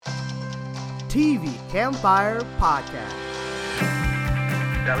TV Campfire Podcast.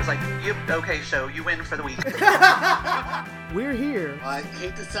 I was like, yep, okay, so you win for the week. We're here. I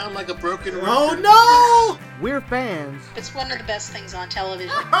hate to sound like a broken record. Oh no! We're fans. It's one of the best things on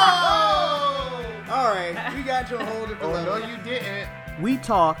television. Oh! Alright, we got you a whole different level. No, you didn't. We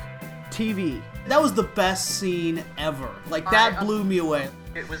talk TV. That was the best scene ever. Like, that blew me away.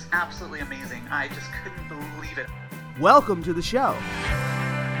 It was absolutely amazing. I just couldn't believe it. Welcome to the show.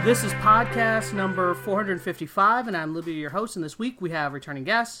 This is podcast number 455, and I'm Libby, your host, and this week we have returning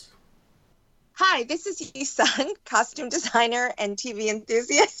guests. Hi, this is Yi-Sun, costume designer and TV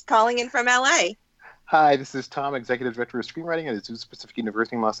enthusiast, calling in from LA. Hi, this is Tom, Executive Director of Screenwriting at Azusa Pacific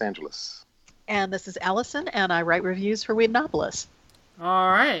University in Los Angeles. And this is Allison, and I write reviews for Whedonopolis. All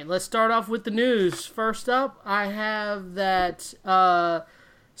right, let's start off with the news. First up, I have that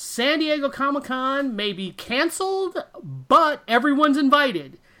San Diego Comic-Con may be canceled, but everyone's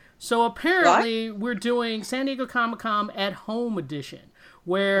invited. So apparently we're doing San Diego Comic-Con at Home Edition,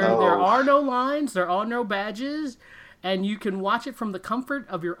 where there are no lines, there are no badges, and you can watch it from the comfort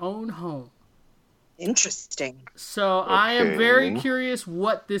of your own home. Interesting. So I am very curious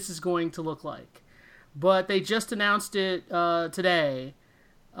what this is going to look like. But they just announced it today.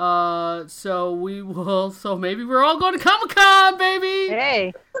 So maybe we're all going to Comic-Con, baby!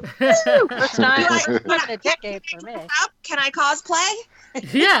 Hey! First time in a decade for me. Can I cosplay?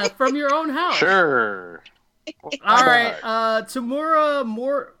 Yeah, from your own house. Sure. All right, Tamura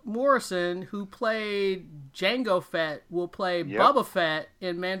Morrison, who played Jango Fett, will play Boba Fett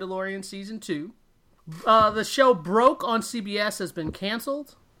in Mandalorian Season 2. The show Broke on CBS has been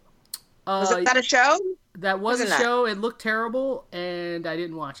canceled. Was that a show? That was a show. It looked terrible, and I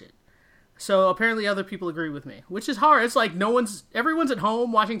didn't watch it. So apparently other people agree with me, which is hard. It's like everyone's at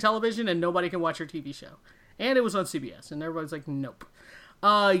home watching television, and nobody can watch your TV show. And it was on CBS, and everybody's like, nope.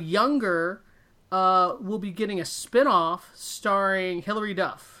 Younger will be getting a spin-off starring Hilary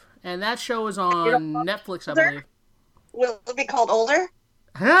Duff, and that show is on Netflix, I believe. Will it be called Older?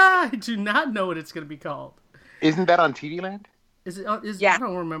 I do not know what it's going to be called. Isn't that on TV Land? I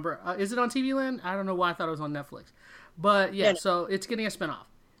don't remember. Is it on TV Land? I don't know why I thought it was on Netflix. But yeah, so it's getting a spinoff.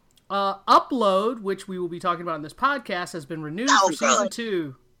 Upload, which we will be talking about in this podcast, has been renewed for season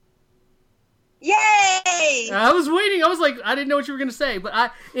 2. Yay! I was waiting. I was like, I didn't know what you were going to say.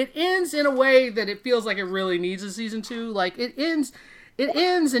 But it ends in a way that it feels like it really needs a season 2. Like, it ends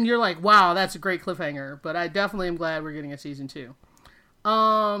and you're like, wow, that's a great cliffhanger. But I definitely am glad we're getting a season 2.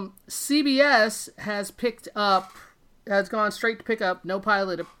 CBS has gone straight to pick up no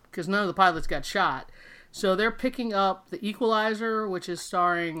pilot because none of the pilots got shot. So they're picking up The Equalizer, which is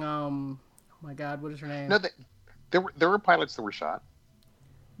starring, oh my God, what is her name? No, there were pilots that were shot.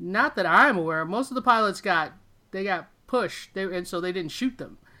 Not that I'm aware of. Most of the pilots got pushed, and so they didn't shoot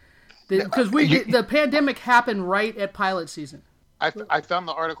them. Because the pandemic happened right at pilot season. I found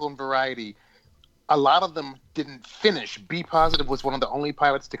the article in Variety. A lot of them didn't finish. Be Positive was one of the only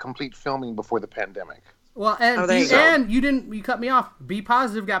pilots to complete filming before the pandemic. Well, you cut me off. Be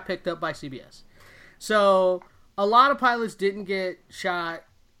Positive got picked up by CBS. So a lot of pilots didn't get shot,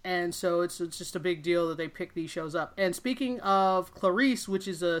 and so it's just a big deal that they pick these shows up. And speaking of Clarice, which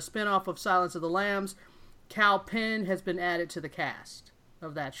is a spinoff of Silence of the Lambs, Cal Penn has been added to the cast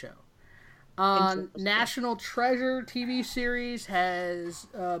of that show. National Treasure TV series has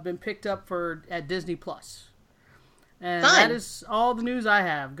been picked up at Disney Plus. And that is all the news I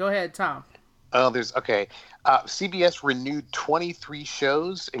have. Go ahead, Tom. CBS renewed 23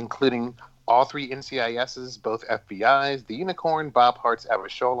 shows, including all 3 NCISs, both FBIs, The Unicorn, Bob Hart's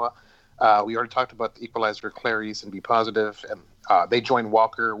Avashola. We already talked about The Equalizer, Clarice, and Be Positive, and they joined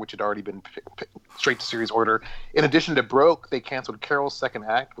Walker, which had already been straight to series order. In addition to Broke, they canceled Carol's second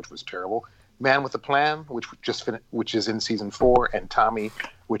act, which was terrible. Man with a Plan, which is in season 4, and Tommy,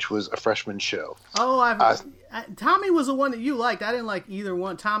 which was a freshman show. Oh, Tommy was the one that you liked. I didn't like either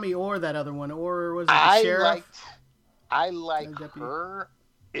one, Tommy or that other one, or was it the sheriff? I liked her.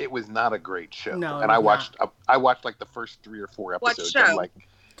 It was not a great show. No, and I watched like the first 3 or 4 episodes. What show? Like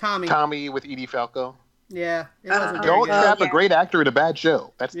Tommy with Edie Falco. Yeah, it wasn't. Don't trap a great actor in a bad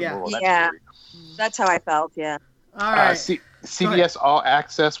show. That's the moral. That's how I felt. Yeah. All right. CBS All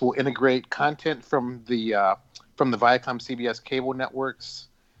Access will integrate content from the Viacom CBS cable networks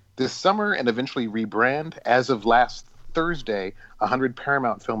this summer and eventually rebrand. As of last Thursday, 100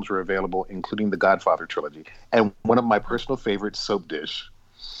 Paramount films were available, including the Godfather trilogy and one of my personal favorites, Soap Dish.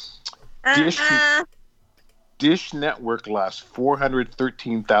 Dish Network lost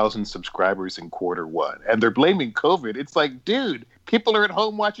 413,000 subscribers in Q1, and they're blaming COVID. It's like, dude, people are at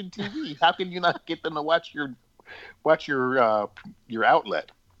home watching TV. How can you not get them to watch your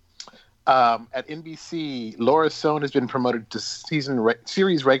outlet? At NBC, Laura Sohn has been promoted to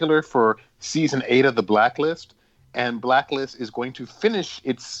series regular for season 8 of The Blacklist, and Blacklist is going to finish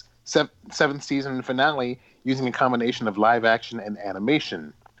its seventh season finale using a combination of live action and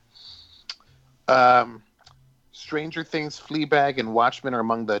animation. Stranger Things, Fleabag, and Watchmen are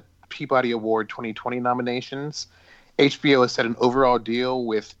among the Peabody Award 2020 nominations. HBO has set an overall deal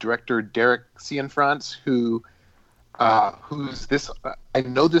with director Derek Cianfrance, who's this, I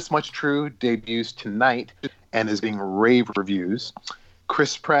Know This Much True debuts tonight and is being rave reviews.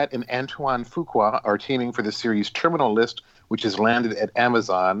 Chris Pratt and Antoine Fuqua are teaming for the series Terminal List, which has landed at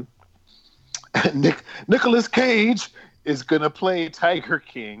Amazon. Nicolas Cage is going to play Tiger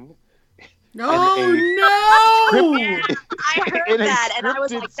King. No! I heard that, and I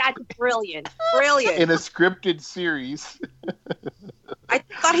was like, that's brilliant. Brilliant. In a scripted series. I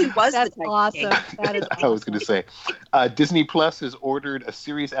thought he was That's the awesome. That is I was going to say. Disney Plus has ordered a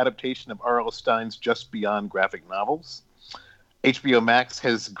series adaptation of R.L. Stein's Just Beyond graphic novels. HBO Max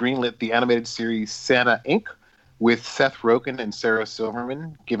has greenlit the animated series Santa Inc., with Seth Rogen and Sarah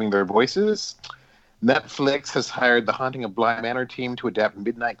Silverman giving their voices. Netflix has hired the Haunting of Bly Manor team to adapt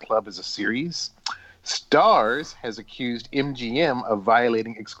Midnight Club as a series. Starz has accused MGM of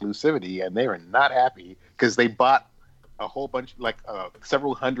violating exclusivity, and they are not happy because they bought a whole bunch,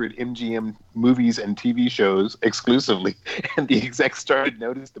 several hundred MGM movies and TV shows exclusively, and the execs started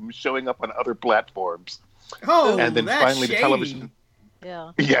noticing them showing up on other platforms. Oh, and then that's finally shady. the television.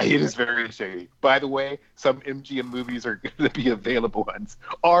 Yeah. Yeah, it is very shady. By the way, some MGM movies are going to be available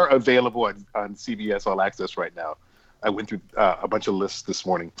on CBS All Access right now. I went through a bunch of lists this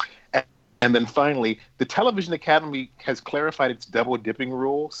morning. And then finally, the Television Academy has clarified its double dipping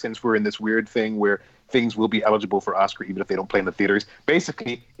rule, since we're in this weird thing where things will be eligible for Oscar even if they don't play in the theaters.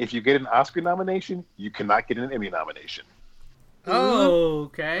 Basically, if you get an Oscar nomination, you cannot get an Emmy nomination. Oh,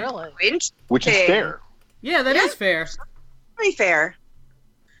 okay. Really? Which is fair. Yeah, that is fair. Pretty fair.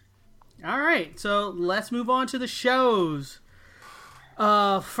 All right, so let's move on to the shows.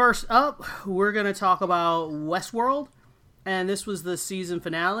 First up, we're going to talk about Westworld, and this was the season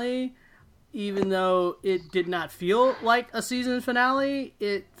finale. Even though it did not feel like a season finale,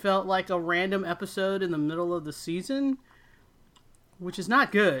 it felt like a random episode in the middle of the season, which is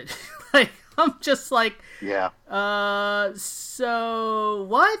not good. I'm just like, yeah. So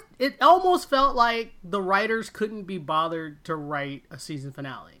what? It almost felt like the writers couldn't be bothered to write a season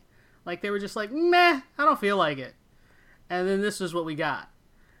finale. Like, they were just like, meh, I don't feel like it. And then this is what we got.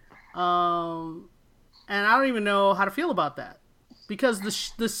 And I don't even know how to feel about that. Because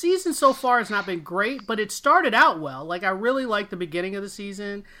the season so far has not been great, but it started out well. Like, I really liked the beginning of the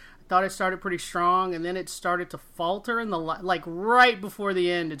season. I thought it started pretty strong, and then it started to falter in right before the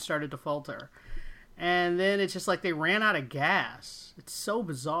end, it started to falter. And then it's just like they ran out of gas. It's so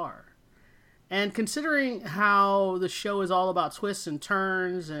bizarre. And considering how the show is all about twists and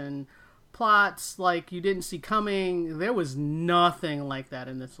turns and plots like you didn't see coming, there was nothing like that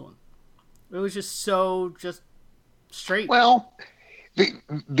in this one. It was just straight. Well,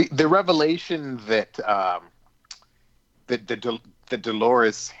 the revelation that that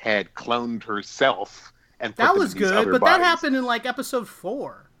Dolores had cloned herself and put that them was in these good, other but bodies. that happened in episode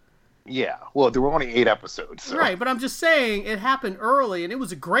 4. Yeah, well, there were only 8 episodes. So. Right, but I'm just saying it happened early, and it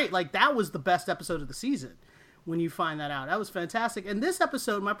was great. Like, that was the best episode of the season when you find that out. That was fantastic. And this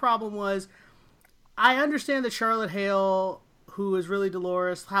episode, my problem was, I understand that Charlotte Hale, who is really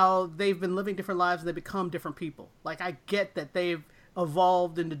Dolores, how they've been living different lives and they become different people. Like, I get that they've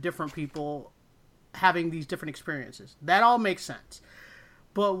evolved into different people having these different experiences. That all makes sense.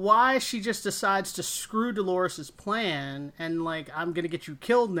 But why she just decides to screw Dolores' plan and, like, I'm going to get you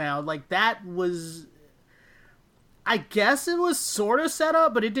killed now, like, that was... I guess it was sort of set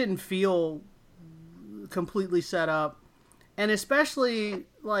up, but it didn't feel completely set up. And especially,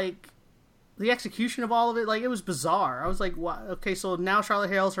 like, the execution of all of it, like, it was bizarre. I was like, what? Okay, so now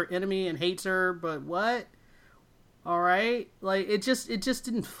Charlotte Hale's her enemy and hates her, but what? All right? Like, it just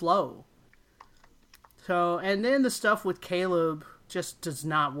didn't flow. So, and then the stuff with Caleb just does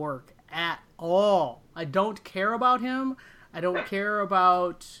not work at all. I don't care about him. I don't care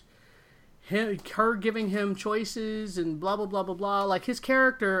about her giving him choices and blah, blah, blah, blah, blah. Like, his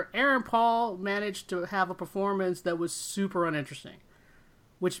character, Aaron Paul, managed to have a performance that was super uninteresting.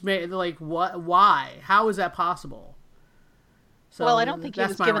 Which made, like, what? Why? How is that possible? So, well, I don't think he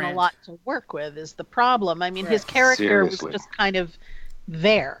was given a lot to work with is the problem. I mean, his character was just kind of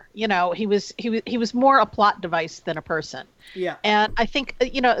there. You know, he was more a plot device than a person. Yeah. And I think,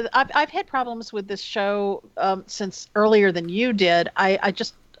 I've had problems with this show since earlier than you did.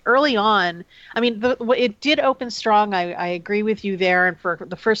 early on, I mean, it did open strong. I agree with you there. And for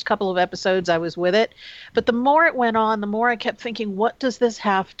the first couple of episodes, I was with it. But the more it went on, the more I kept thinking, what does this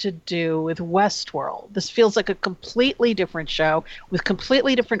have to do with Westworld? This feels like a completely different show with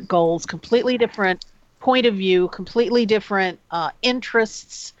completely different goals, completely different point of view, completely different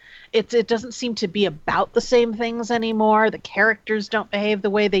interests. It doesn't seem to be about the same things anymore. The characters don't behave the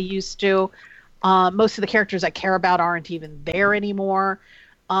way they used to. Most of the characters I care about aren't even there anymore.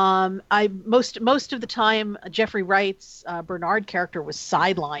 Most of the time, Jeffrey Wright's Bernard character was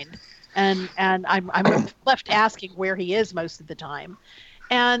sidelined, and I'm left asking where he is most of the time.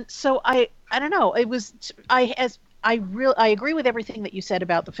 And so I don't know. It was I agree with everything that you said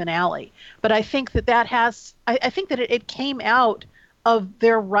about the finale, but I think I think that it came out of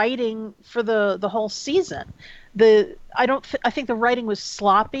their writing for the whole season. I think the writing was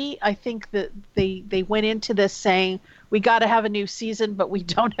sloppy. I think that they went into this saying we got to have a new season, but we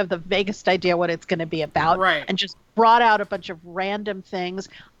don't have the vaguest idea what it's going to be about, right? And just brought out a bunch of random things.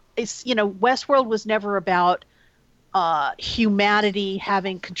 It's Westworld was never about humanity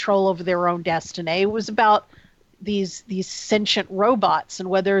having control over their own destiny. It was about these sentient robots and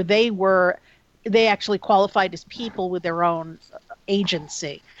whether they actually qualified as people with their own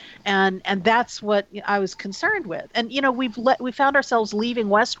agency, and that's what I was concerned with. And we found ourselves leaving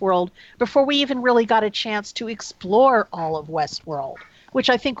Westworld before we even really got a chance to explore all of Westworld, which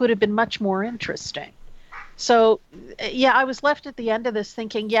I think would have been much more interesting. So yeah, I was left at the end of this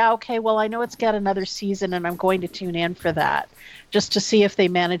thinking, yeah, okay, well, I know it's got another season and I'm going to tune in for that just to see if they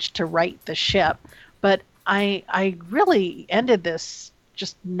managed to right the ship. But I really ended this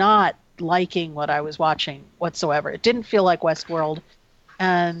just not liking what I was watching whatsoever. It didn't feel like Westworld,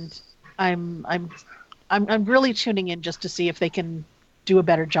 and I'm really tuning in just to see if they can do a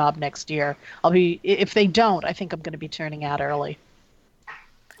better job next year. If they don't, I think I'm going to be turning out early.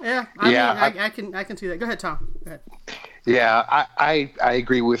 Yeah, I can see that. Go ahead, Tom. Go ahead. Yeah, I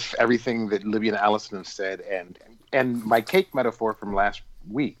agree with everything that Libby and Allison have said, and my cake metaphor from last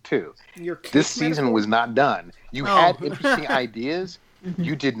week too. This season was not done. You had interesting ideas. Mm-hmm.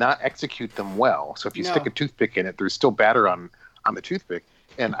 You did not execute them well. So if you stick a toothpick in it, there's still batter on the toothpick.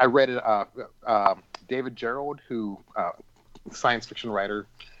 And I read it. David Gerald, who science fiction writer,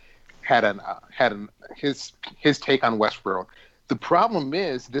 had his take on Westworld. The problem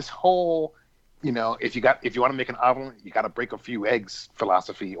is this whole, if you want to make an omelet, you got to break a few eggs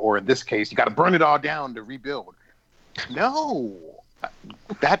philosophy, or in this case, you got to burn it all down to rebuild. No,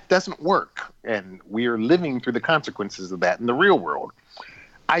 that doesn't work, and we are living through the consequences of that in the real world.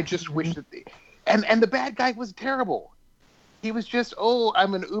 I just wish that and the bad guy was terrible. He was just,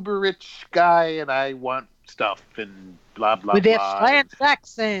 I'm an uber rich guy and I want stuff and blah blah with blah. With a French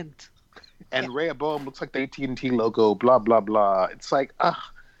accent. And Rehoboam looks like the AT&T logo. Blah blah blah. It's like,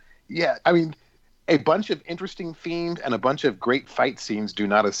 yeah. I mean, a bunch of interesting themes and a bunch of great fight scenes do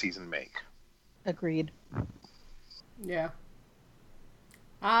not a season make. Agreed. Yeah.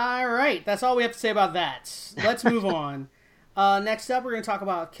 All right, that's all we have to say about that. Let's move on. Next up, we're going to talk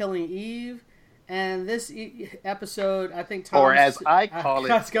about Killing Eve, and this episode, I think Tom... Or as I call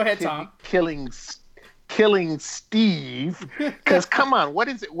it... Go ahead, Tom. Killing Steve. Because, come on, what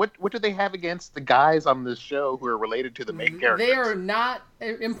is it? What do they have against the guys on this show who are related to the main characters? They are not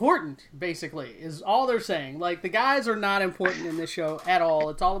important, basically, is all they're saying. Like, the guys are not important in this show at all.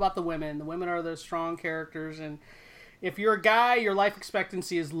 It's all about the women. The women are the strong characters, and if you're a guy, your life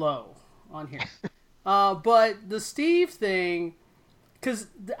expectancy is low on here. But the Steve thing, because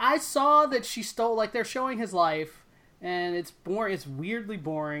I saw that she stole, like, they're showing his life, and it's boring. It's weirdly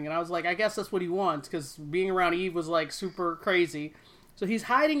boring, and I was like, I guess that's what he wants, because being around Eve was, like, super crazy. So he's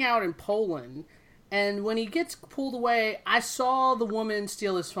hiding out in Poland, and when he gets pulled away, I saw the woman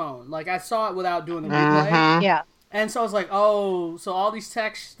steal his phone. Like, I saw it without doing the replay. Yeah. And so I was like, so all these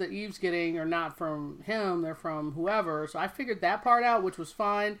texts that Eve's getting are not from him, they're from whoever. So I figured that part out, which was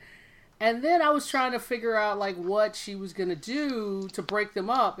fine. And then I was trying to figure out, like, what she was going to do to break them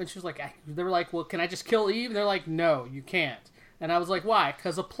up. And she was like, they were like, well, can I just kill Eve? And they're like, no, you can't. And I was like, why?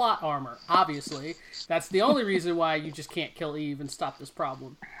 Because of plot armor, obviously. That's the only reason why you just can't kill Eve and stop this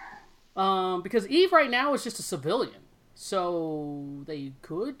problem. Because Eve right now is just a civilian. So they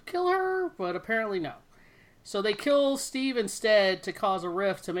could kill her, but apparently no. So they kill Steve instead to cause a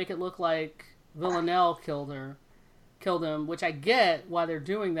rift to make it look like Villanelle killed him, which I get why they're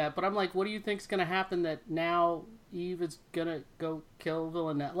doing that. But I'm like, what do you think's going to happen that now Eve is going to go kill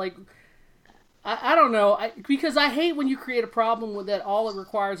Villanelle? Like, I don't know. Because I hate when you create a problem with that all it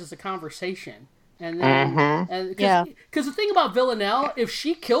requires is a conversation. And then, because the thing about Villanelle, if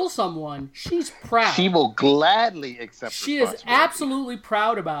she kills someone, she's proud. She will gladly accept. She is absolutely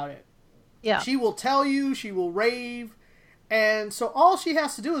proud about it. Yeah, she will tell you. She will rave, and so all she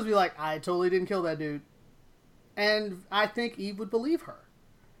has to do is be like, "I totally didn't kill that dude," and I think Eve would believe her.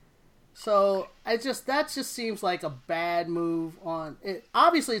 So that just seems like a bad move on it.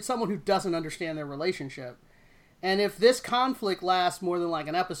 Obviously, it's someone who doesn't understand their relationship, and if this conflict lasts more than like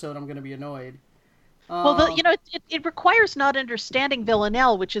an episode, I'm going to be annoyed. Well, it requires not understanding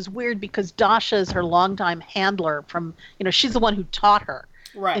Villanelle, which is weird because Dasha is her longtime handler from, she's the one who taught her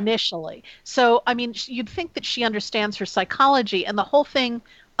initially. So, I mean, you'd think that she understands her psychology, and the whole thing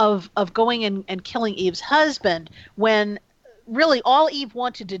of going and killing Eve's husband when really all Eve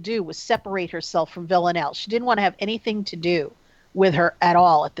wanted to do was separate herself from Villanelle. She didn't want to have anything to do with her at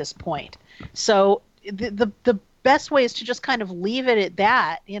all at this point. So the best way is to just kind of leave it at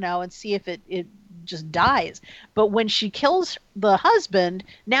that, and see if it just dies. But when she kills the husband,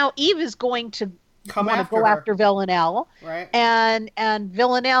 now Eve is going to go after Villanelle, right? And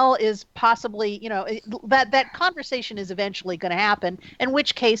Villanelle is possibly, that conversation is eventually going to happen. In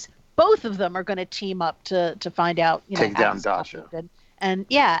which case, both of them are going to team up to find out, take down Dasha,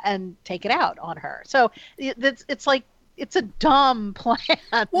 and take it out on her. So it's like. It's a dumb plan.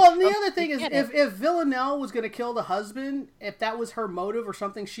 Well, the other thing is, if Villanelle was going to kill the husband, if that was her motive or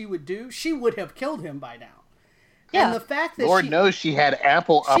something she would do, she would have killed him by now. Yeah. And the fact that Lord knows she had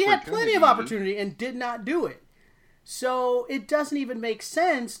opportunity. She had plenty of opportunity and did not do it. So it doesn't even make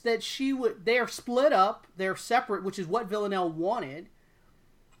sense that she would. They're split up. They're separate, which is what Villanelle wanted.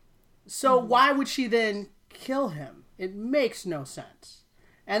 So why would she then kill him? It makes no sense.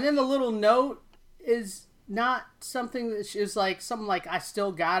 And then the little note is not something that is like something like I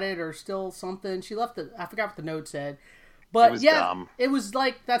still got it or still something. She left I forgot what the note said. But it was dumb. It was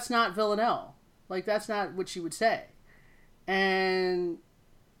like, that's not Villanelle. Like, that's not what she would say. And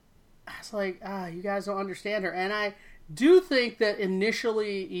I was like, you guys don't understand her. And I do think that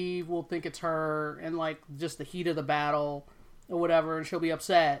initially Eve will think it's her and like just the heat of the battle or whatever, and she'll be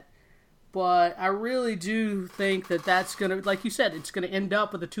upset. But I really do think that that's going to, like you said, it's going to end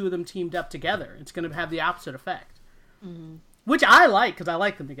up with the two of them teamed up together. It's going to have the opposite effect. Mm-hmm. Which I like, because I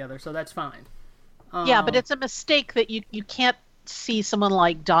like them together, so that's fine. Yeah, but it's a mistake that you can't see someone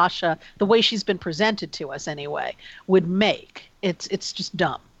like Dasha, the way she's been presented to us anyway, would make. It's just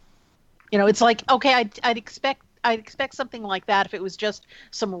dumb. It's like, okay, I'd expect something like that if it was just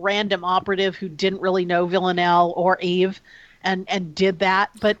some random operative who didn't really know Villanelle or Eve. And did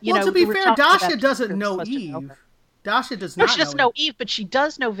that, but to be fair, Dasha doesn't know Eve. Dasha does not. No, she doesn't know Eve, but she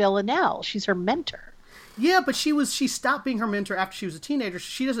does know Villanelle. She's her mentor. Yeah, but she stopped being her mentor after she was a teenager.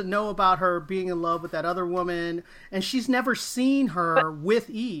 She doesn't know about her being in love with that other woman, and she's never seen her with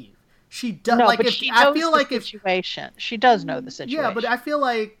Eve. She does. No, but she knows the situation. She does know the situation. Yeah, but I feel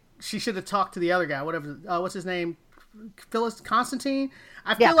like she should have talked to the other guy. Whatever. What's his name? Phyllis Constantine.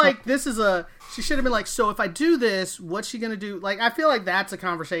 I feel like this is she should have been like, so if I do this, what's she going to do? Like, I feel like that's a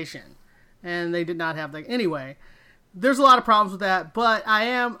conversation. And they did not have that. Anyway, there's a lot of problems with that, but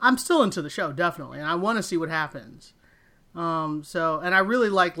I'm still into the show, definitely. And I want to see what happens. And I really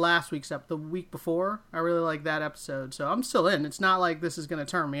liked last week's the week before. I really liked that episode. So I'm still in. It's not like this is going to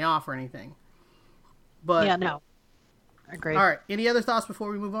turn me off or anything. But yeah, no. I agree. All right. Any other thoughts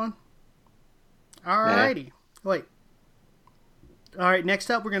before we move on? All righty. Wait. All right, next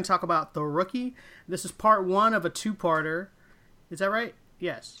up, we're going to talk about The Rookie. This is part 1 of a 2-parter. Is that right?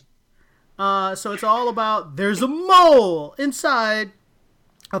 Yes. So it's all about there's a mole inside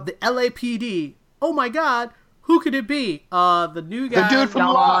of the LAPD. Oh my God, who could it be? The new guy. The dude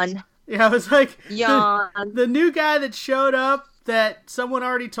from Lost. Yeah, it was like the new guy that showed up that someone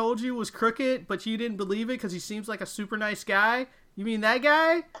already told you was crooked, but you didn't believe it because he seems like a super nice guy. You mean that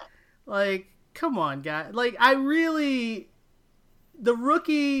guy? Like, come on, guy. Like, The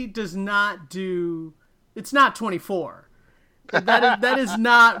Rookie does not do. It's not 24. That is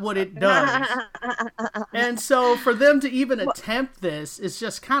not what it does. And so for them to even attempt this is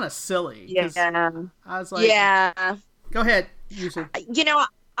just kind of silly. Yeah. I was like, yeah. Go ahead, Yusuf.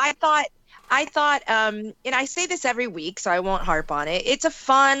 I thought, and I say this every week, so I won't harp on it. It's a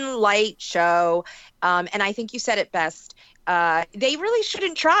fun, light show, and I think you said it best. They really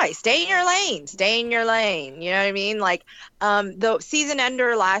shouldn't try. Stay in your lane. Stay in your lane. You know what I mean? Like, the season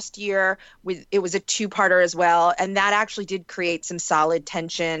ender last year, it was a 2-parter as well, and that actually did create some solid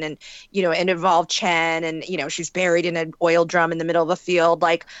tension, and and involved Chen, and she's buried in an oil drum in the middle of a field.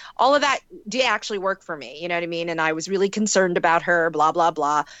 Like, all of that did actually work for me. You know what I mean? And I was really concerned about her. Blah blah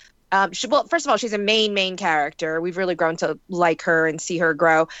blah. Well, first of all, she's a main character. We've really grown to like her and see her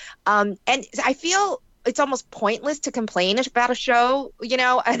grow. And I feel it's almost pointless to complain about a show,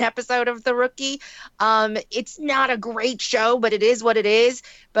 an episode of The Rookie. It's not a great show, but it is what it is.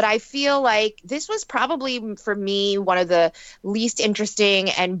 But I feel like this was probably, for me, one of the least interesting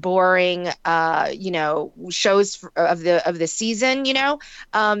and boring, shows of the season,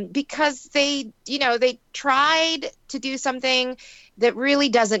 because they tried to do something that really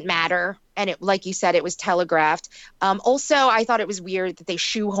doesn't matter. And it, like you said, it was telegraphed. Also, I thought it was weird that they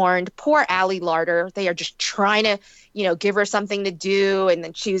shoehorned poor Allie Larder. They are just trying to, give her something to do. And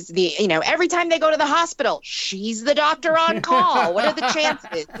then she's every time they go to the hospital, she's the doctor on call. What are the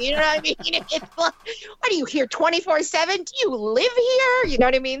chances? You know what I mean? It's like, what are you here 24/7? Do you live here? You know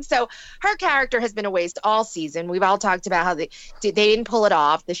what I mean? So her character has been a waste all season. We've all talked about how they didn't pull it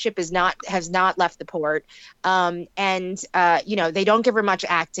off. The ship has not left the port. They don't give her much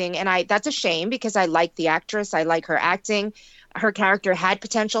acting. And that's a shame because I like the actress. I like her acting. Her character had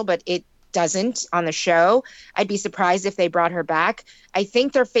potential, but it doesn't on the show. I'd be surprised if they brought her back. I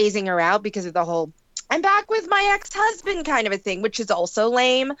think they're phasing her out because of the whole I'm back with my ex-husband kind of a thing, which is also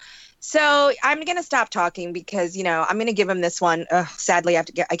lame. So I'm going to stop talking because, I'm going to give him this one. Sadly, I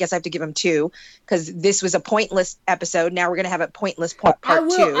guess I have to give him 2 because this was a pointless episode. Now we're going to have a pointless part 2.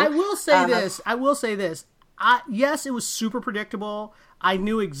 I will say this. Yes, it was super predictable. I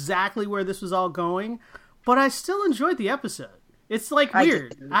knew exactly where this was all going, but I still enjoyed the episode. It's like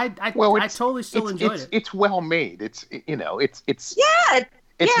weird. I totally still enjoyed it. It's well made. It's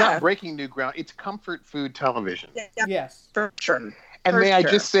not breaking new ground. It's comfort food television. Yeah, yes, for sure. And may I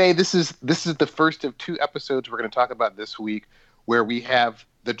just say, this is the first of 2 episodes we're going to talk about this week, where we have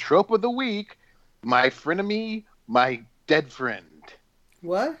the trope of the week: my frenemy, my dead friend.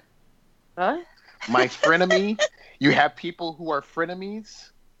 What? Huh? My frenemy. You have people who are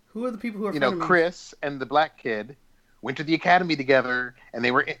frenemies. Who are the people who are frenemies? Chris and the black kid went to the academy together, and they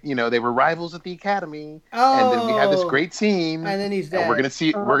were rivals at the academy. And then we have this great scene, and then he's dead. And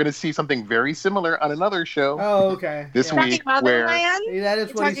we're gonna see something very similar on another show. Oh, okay. This week, where that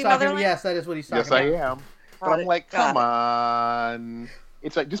is what he's talking. Yes, that is what he's talking about. Yes, I am. But I'm like, come on.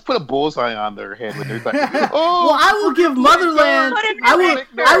 It's like, just put a bullseye on their head when they're like, oh. Well, I will give Motherland.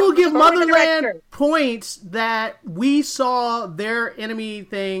 I will give Motherland points that we saw their enemy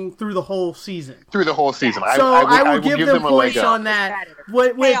thing through the whole season. Through the whole season. So I will give them points on that.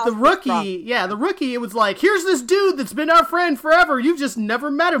 With the rookie, the rookie, it was like, here's this dude that's been our friend forever. You've just never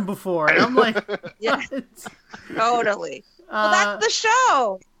met him before. And I'm like, totally. Well, that's the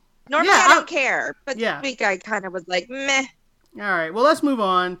show. Normally I don't care, but this week I kind of was like, meh. All right, well, let's move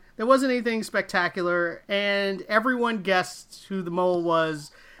on. There wasn't anything spectacular, and everyone guessed who the mole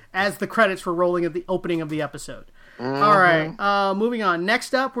was as the credits were rolling at the opening of the episode. Mm-hmm. All right, moving on.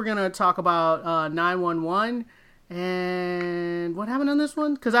 Next up, we're going to talk about 911, and what happened on this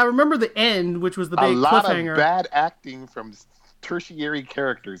one? Because I remember the end, which was the big cliffhanger. A lot of bad acting from tertiary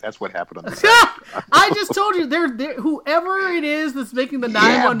characters. That's what happened on this episode. I just told you, whoever it is that's making the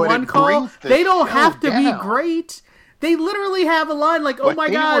 911 call, they don't have to be great. They literally have a line like, "Oh my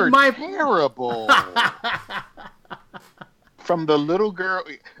God, my terrible." From the little girl,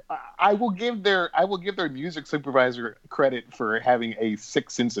 I will give their music supervisor credit for having a sick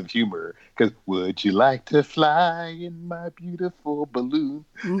sense of humor. Because would you like to fly in my beautiful balloon?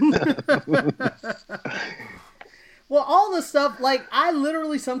 Well, all the stuff, like, I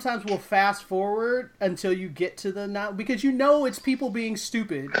literally sometimes will fast forward until you get to the because it's people being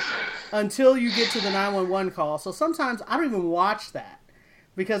stupid until you get to the 911 call. So sometimes I don't even watch that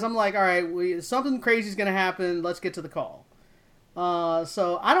because I'm like, all right, something crazy is going to happen. Let's get to the call.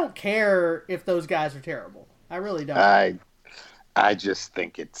 So I don't care if those guys are terrible. I really don't. I just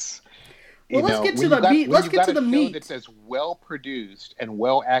think it's. Well, let's get to the meat. Let's get to the meat. That's as well produced and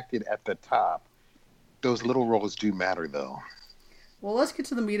well acted at the top. Those little roles do matter, though. Well, let's get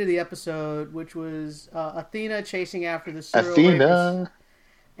to the meat of the episode, which was Athena chasing after the serial rapist.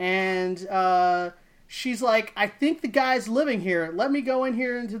 And she's like, I think the guy's living here. Let me go in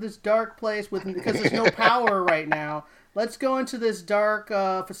here into this dark place because there's no power right now. Let's go into this dark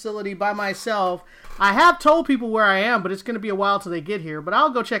facility by myself. I have told people where I am, but it's going to be a while till they get here. But I'll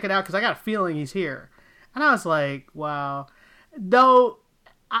go check it out because I got a feeling he's here. And I was like, wow. Though...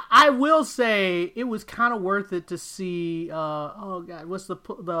 I will say it was kind of worth it to see. What's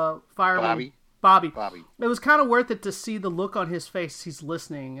the fireman? Bobby. It was kind of worth it to see the look on his face. He's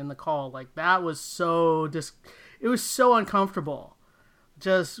listening in the call. Like that was it was so uncomfortable,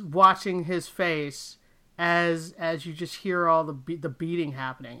 just watching his face as you just hear all the beating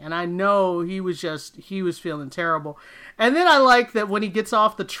happening. And I know he was feeling terrible. And then I like that when he gets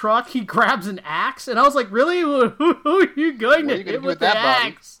off the truck, he grabs an axe. And I was like, really? Who are you going to hit with the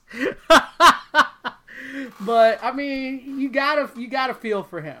axe? But I mean, you gotta feel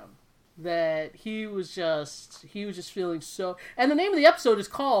for him that he was just feeling so. And the name of the episode is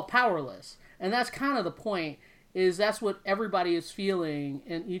called Powerless, and that's kind of the point. Is that's what everybody is feeling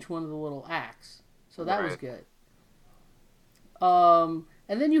in each one of the little acts. So that was good. And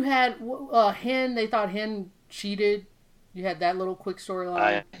then you had Hen. They thought Hen cheated. You had that little quick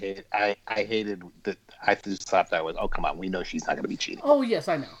storyline. I hated that. I just thought that was, oh, come on, we know she's not going to be cheating. Oh yes,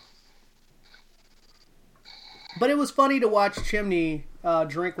 I know. But it was funny to watch Chimney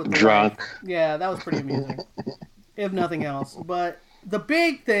drink with the drunk. Wife. Yeah, that was pretty amusing, if nothing else. But the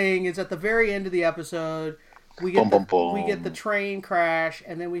big thing is at the very end of the episode, we get the train crash,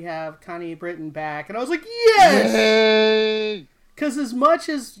 and then we have Connie Britton back, and I was like, yes, because as much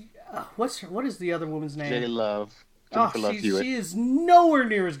as what is the other woman's name? J Love. She is nowhere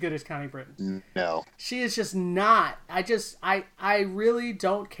near as good as Connie Britton. No. She is just not. I really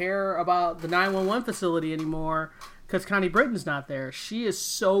don't care about the 911 facility anymore because Connie Britton's not there. She is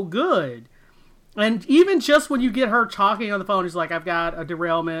so good. And even just when you get her talking on the phone, she's like, I've got a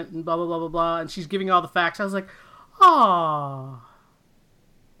derailment and blah, blah, blah, blah, blah. And she's giving all the facts. I was like, oh,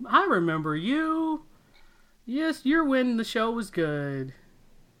 I remember you. Yes, you're when the show was good.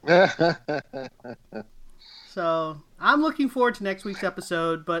 So, I'm looking forward to next week's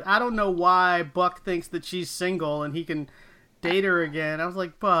episode, but I don't know why Buck thinks that she's single and he can date her again. I was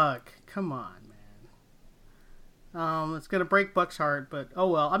like, Buck, come on, man. It's going to break Buck's heart, but oh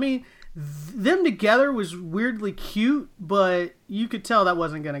well. I mean, them together was weirdly cute, but you could tell that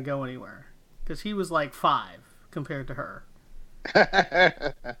wasn't going to go anywhere because he was like 5 compared to her.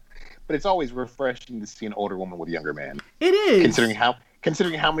 But it's always refreshing to see an older woman with a younger man. It is.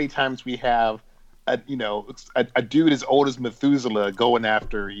 Considering how many times we have a dude as old as Methuselah going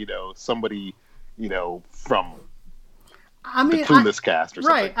after, somebody, from the Clueless cast or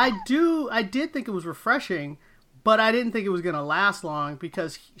something. Right. I did think it was refreshing, but I didn't think it was going to last long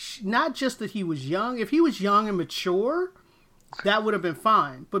because not just that he was young. If he was young and mature, that would have been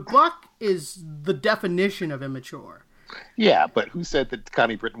fine. But Buck is the definition of immature. Yeah, but who said that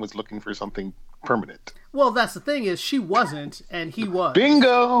Connie Britton was looking for something permanent? Well, that's the thing is she wasn't, and he was.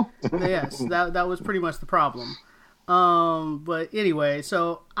 Bingo! Yes, that was pretty much the problem. But anyway,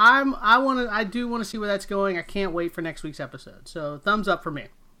 so I do want to see where that's going. I can't wait for next week's episode. So thumbs up for me.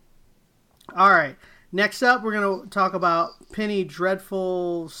 All right, next up we're going to talk about Penny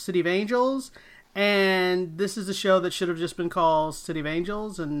Dreadful City of Angels, and this is a show that should have just been called City of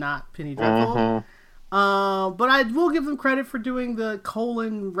Angels and not Penny Dreadful. Mm-hmm. But I will give them credit for doing the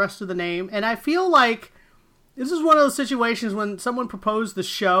rest of the name. And I feel like this is one of those situations when someone proposed the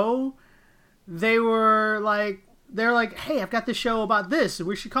show, they're like, hey, I've got this show about this, and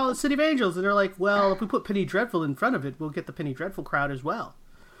we should call it City of Angels. And they're like, well, if we put Penny Dreadful in front of it, we'll get the Penny Dreadful crowd as well.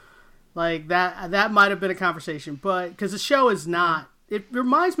 Like, that might have been a conversation. But, because the show is not, it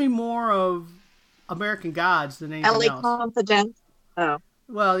reminds me more of American Gods than anything else. LA Confidence. Oh.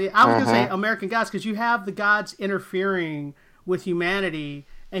 Well, yeah, I was going to say American Gods because you have the gods interfering with humanity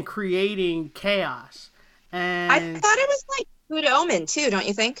and creating chaos. And I thought it was like Good Omen too, don't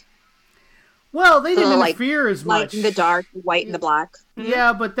you think? Well, they didn't interfere as much. Light in the dark, white in the black. Mm-hmm.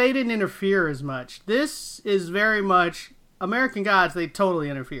 Yeah, but they didn't interfere as much. This is very much American Gods. They totally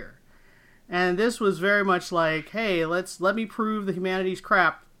interfere, and this was very much like, hey, let me prove the humanity's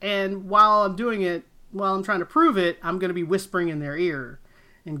crap. And while I'm doing it, while I'm trying to prove it, I'm going to be whispering in their ear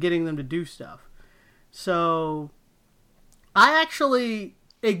and getting them to do stuff. So, I actually,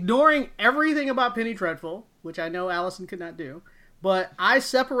 ignoring everything about Penny Dreadful, which I know Allison could not do, but I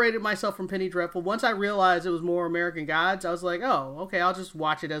separated myself from Penny Dreadful. Once I realized it was more American Gods, I was like, oh, okay, I'll just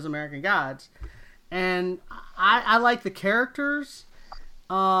watch it as American Gods. And I like the characters,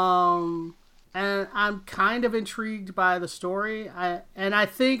 and I'm kind of intrigued by the story. I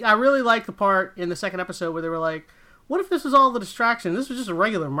think I really like the part in the second episode where they were like, what if this was all the distraction? This was just a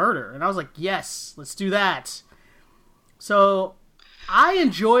regular murder. And I was like, yes, let's do that. So I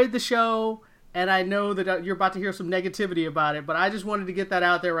enjoyed the show, and I know that you're about to hear some negativity about it, but I just wanted to get that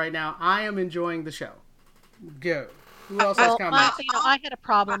out there right now. I am enjoying the show. Go. Who else has comments? I had a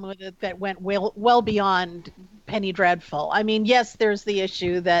problem with it that went well beyond Penny Dreadful. I mean, yes, there's the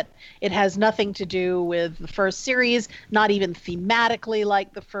issue that it has nothing to do with the first series, not even thematically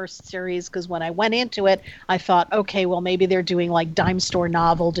like the first series, because when I went into it, I thought, okay, well, maybe they're doing like dime store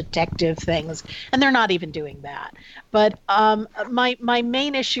novel detective things, and they're not even doing that. But my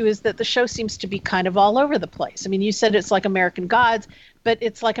main issue is that the show seems to be kind of all over the place. I mean, you said it's like American Gods, but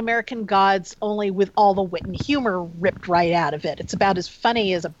it's like American Gods only with all the wit and humor ripped right out of it. It's about as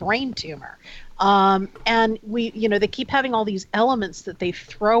funny as a brain tumor. And they keep having all these elements that they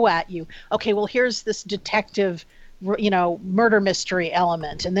throw at you. Okay, well, here's this detective, murder mystery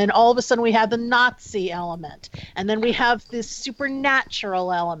element. And then all of a sudden we have the Nazi element. And then we have this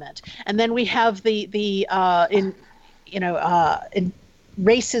supernatural element. And then we have the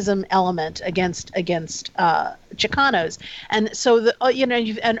racism element against Chicanos, and so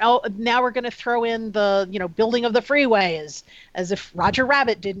now we're going to throw in the building of the freeway as if Roger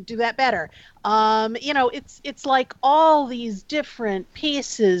Rabbit didn't do that better. It's like all these different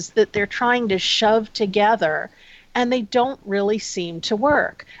pieces that they're trying to shove together, and they don't really seem to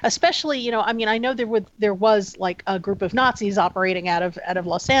work. Especially, I know there was like a group of Nazis operating out of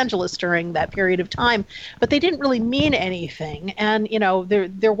Los Angeles during that period of time, but they didn't really mean anything. And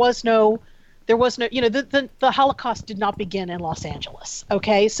there was no the Holocaust did not begin in Los Angeles.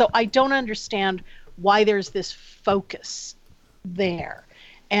 Okay, so I don't understand why there's this focus there.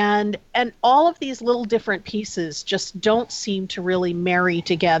 And all of these little different pieces just don't seem to really marry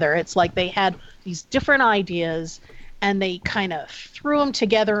together. It's like they had these different ideas and they kind of threw them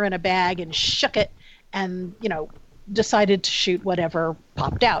together in a bag and shook it and, decided to shoot whatever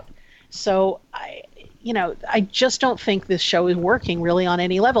popped out. So I just don't think this show is working really on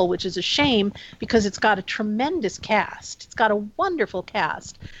any level, which is a shame because it's got a tremendous cast. It's got a wonderful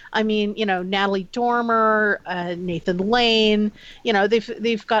cast. I mean, Natalie Dormer, Nathan Lane,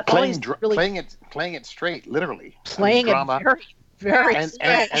 they've got all these playing it straight, literally. Playing it very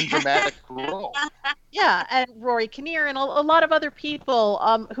and dramatic role. Yeah, and Rory Kinnear and a lot of other people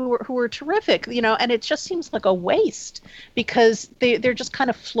who were terrific, and it just seems like a waste because they're just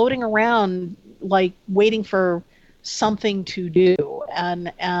kind of floating around like waiting for something to do,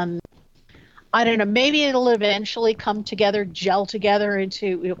 and I don't know, maybe it'll eventually come together, gel together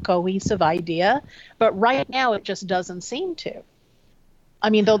into a cohesive idea, but right now it just doesn't seem to. I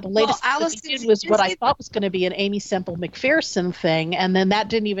mean, though the latest did was what I thought was going to be an Amy Semple McPherson thing, and then that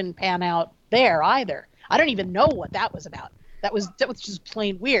didn't even pan out there either. I don't even know what that was about. That was just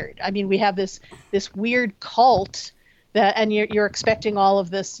plain weird. I mean, we have this weird cult and you're expecting all of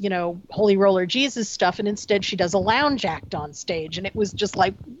this, Holy Roller Jesus stuff, and instead she does a lounge act on stage, and it was just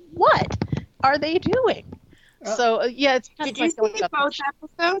like, what are they doing? So it's kind did you see both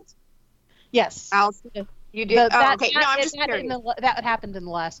episodes? Yes, Allison, you did. Okay, no, I'm just curious. That happened in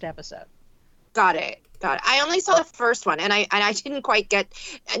the last episode. Got it. I only saw the first one, and I didn't quite get,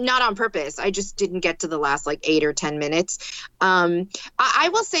 not on purpose, I just didn't get to the last like 8 or 10 minutes. I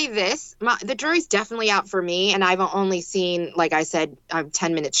will say this, the jury's definitely out for me, and I've only seen, like I said, I'm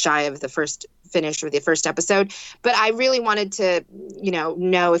 10 minutes shy of the first finish of the first episode, but I really wanted to,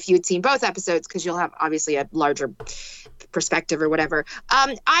 know if you'd seen both episodes, because you'll have obviously a larger perspective or whatever.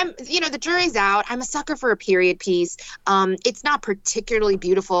 The jury's out. I'm a sucker for a period piece. It's not particularly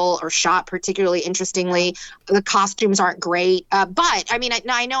beautiful or shot particularly interestingly. The costumes aren't great. But I mean,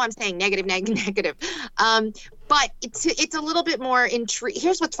 I know I'm saying negative. But it's a little bit more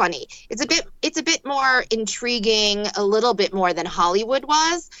Here's what's funny. It's a bit more intriguing, a little bit more than Hollywood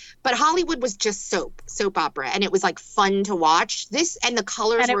was. But Hollywood was just soap opera, and it was like fun to watch. This and the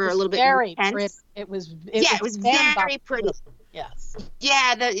colors were a little bit more intense. Pretty. It was very pretty. Yes.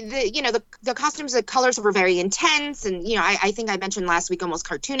 Yeah, the costumes, the colors were very intense, and I think I mentioned last week almost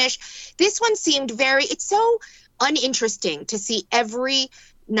cartoonish. This one seemed it's so uninteresting to see every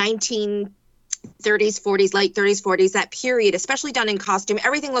 1930s, 40s, late 30s, 40s, that period, especially done in costume.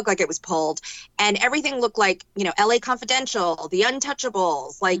 Everything looked like it was pulled, and everything looked like, LA Confidential, The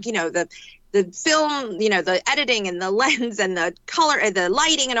Untouchables, like, the film, the editing and the lens and the color and the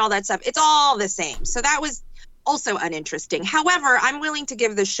lighting and all that stuff. It's all the same. So that was also uninteresting. However, I'm willing to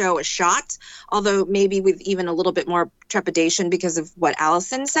give the show a shot, although maybe with even a little bit more trepidation because of what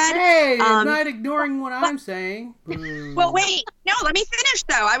Allison said. Hey, you're not ignoring what I'm saying. Well, wait. No, let me finish,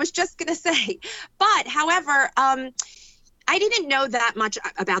 though. I was just going to say. But, however, I didn't know that much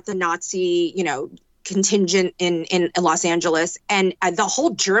about the Nazi, contingent in Los Angeles and the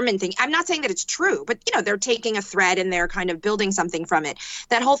whole German thing. I'm not saying that it's true, but they're taking a thread and they're kind of building something from it.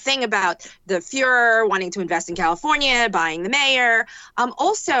 That whole thing about the Fuhrer wanting to invest in California, buying the mayor.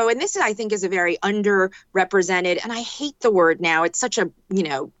 Also, and this I think is a very underrepresented, and I hate the word now. It's such a,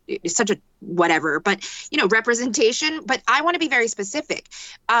 such a whatever, but representation. But I want to be very specific.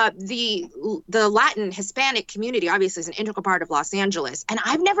 The Latin Hispanic community obviously is an integral part of Los Angeles, and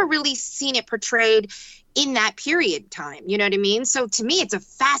I've never really seen it portrayed in that period time. You know what I mean? So to me, it's a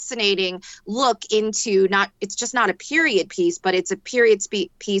fascinating look into it's just not a period piece, but it's a period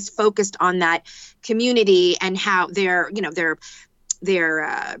piece focused on that community and how they're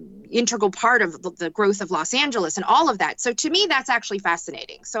integral part of the growth of Los Angeles and all of that. So to me, that's actually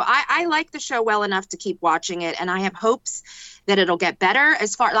fascinating. So I like the show well enough to keep watching it, and I have hopes that it'll get better.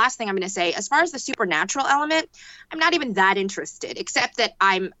 Last thing I'm going to say, as far as the supernatural element, I'm not even that interested, except that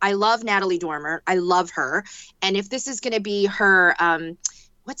I love Natalie Dormer. I love her. And if this is going to be her,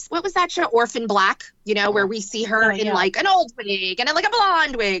 what was that show? Orphan Black, where we see her in like an old wig and like a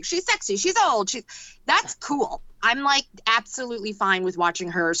blonde wig. She's sexy. She's old. That's cool. I'm like absolutely fine with watching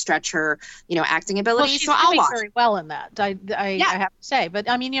her stretch her, acting ability. Well, she's so I'll doing watch. very well in that. I have to say, but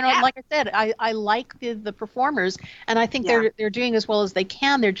I mean, like I said, I like the performers, and I think they're doing as well as they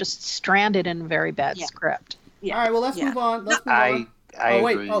can. They're just stranded in a very bad script. Yeah. All right, well, let's move on. I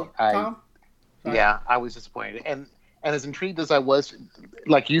agree. Tom? Sorry. Yeah, I was disappointed, and as intrigued as I was,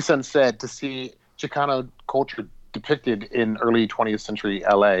 like you said, to see Chicano culture depicted in early 20th century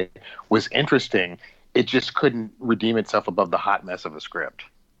LA was interesting. It just couldn't redeem itself above the hot mess of a script.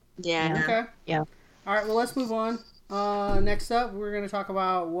 Yeah. Okay. Yeah. All right, well, let's move on. Next up, we're going to talk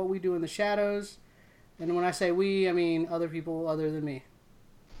about what we do in the shadows. And when I say we, I mean other people other than me.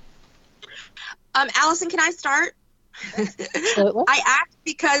 Allison, can I start? I asked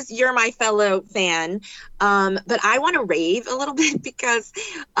because you're my fellow fan, but I want to rave a little bit because...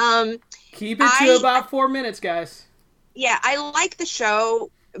 Keep it to about 4 minutes, guys. Yeah, I like the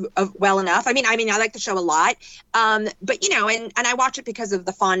show well enough. I mean, I like the show a lot. But and I watch it because of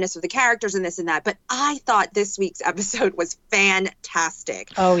the fondness of the characters and this and that. But I thought this week's episode was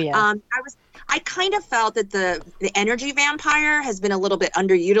fantastic. Oh yeah. I kind of felt that the energy vampire has been a little bit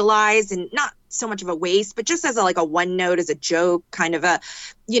underutilized and not so much of a waste, but just as a one note, as a joke, kind of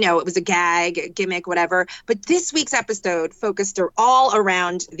it was a gag, a gimmick, whatever. But this week's episode focused all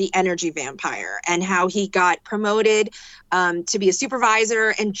around the energy vampire and how he got promoted to be a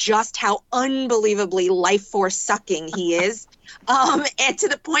supervisor and just how unbelievably life force sucking he is. And to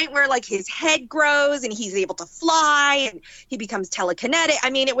the point where his head grows and he's able to fly and he becomes telekinetic. I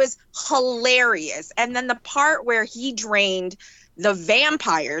mean, it was hilarious. And then the part where he drained the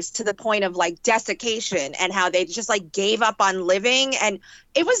vampires to the point of desiccation and how they just gave up on living. And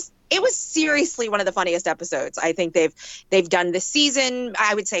it was seriously one of the funniest episodes I think they've done this season.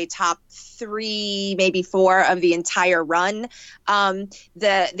 I would say top 3, maybe 4 of the entire run.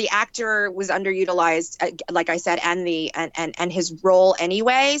 The actor was underutilized, like I said, and his role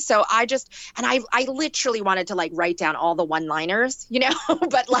anyway. So I literally wanted to write down all the one-liners,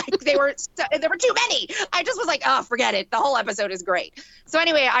 but there were too many. I just was oh, forget it. The whole episode is great. So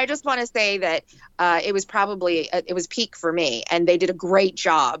anyway, I just want to say that it was probably it was peak for me, and they did a great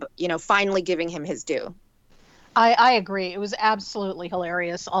job, finally giving him his due. I agree. It was absolutely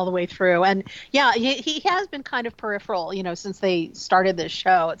hilarious all the way through. And yeah, he has been kind of peripheral, since they started this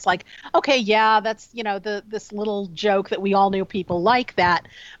show. It's okay, yeah, that's, this little joke that we all knew people like that.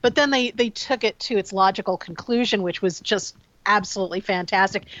 But then they took it to its logical conclusion, which was just absolutely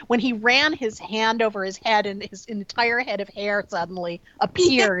fantastic. When he ran his hand over his head and his entire head of hair suddenly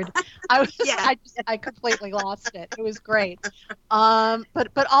appeared, I completely lost it. It was great.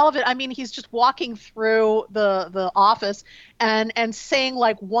 But all of it, I mean, he's just walking through the office and saying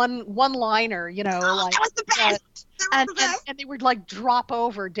one liner, that was the best. And they would drop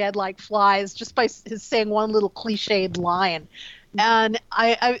over dead like flies just by his saying one little cliched line. And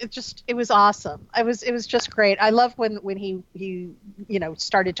it was awesome. It was just great. I love when he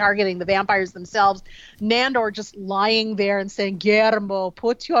started targeting the vampires themselves. Nandor just lying there and saying, "Guillermo,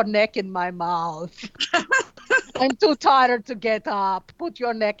 put your neck in my mouth. I'm too tired to get up. Put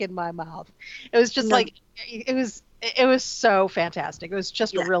your neck in my mouth." It was just it was so fantastic. It was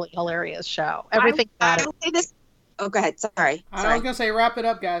just a really hilarious show. Everything about it. Oh, go ahead. Sorry. I was going to say, wrap it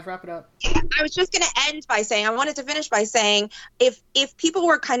up, guys. Wrap it up. I was just going to end by saying, I wanted to finish by saying, if people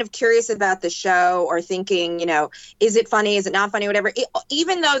were kind of curious about the show or thinking, is it funny? Is it not funny? Whatever.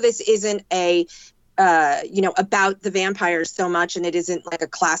 Even though this isn't about the vampires so much and it isn't a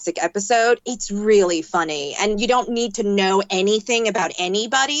classic episode, it's really funny. And you don't need to know anything about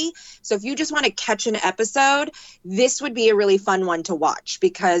anybody. So if you just want to catch an episode, this would be a really fun one to watch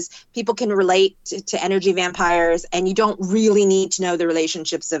because people can relate to energy vampires and you don't really need to know the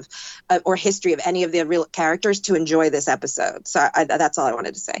relationships of or history of any of the real characters to enjoy this episode. So that's all I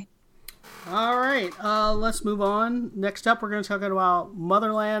wanted to say. All right, let's move on. Next up, we're going to talk about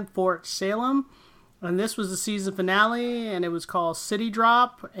Motherland Fort Salem. And this was the season finale, and it was called City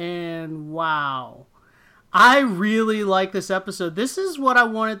Drop. And wow, I really like this episode. This is what I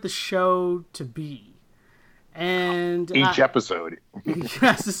wanted the show to be. And each episode.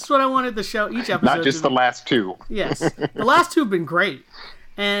 Yes, this is what I wanted the show, each episode. Not just the last two. Yes, the last two have been great.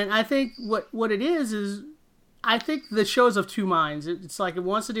 And I think what it is I think the show's of two minds. It's like it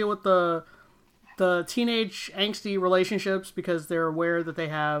wants to deal with the teenage angsty relationships because they're aware that they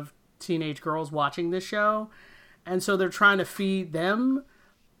have teenage girls watching this show, and so they're trying to feed them.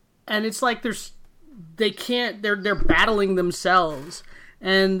 And it's like they're battling themselves,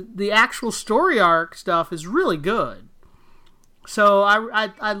 and the actual story arc stuff is really good. So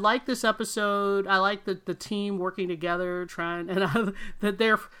I like this episode. I like the team working together,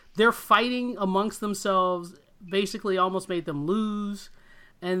 that they're fighting amongst themselves. Basically, almost made them lose.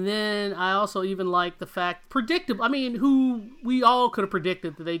 And then I also even like the fact, predictable. I mean, who we all could have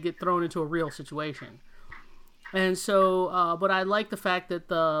predicted that they get thrown into a real situation. And so, but I like the fact that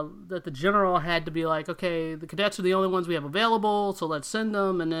the general had to be like, okay, the cadets are the only ones we have available, so let's send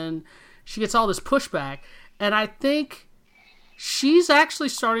them. And then she gets all this pushback, and I think she's actually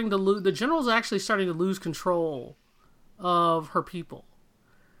starting to lose. The general's actually starting to lose control of her people,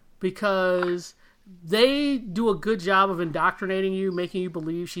 because they do a good job of indoctrinating you, making you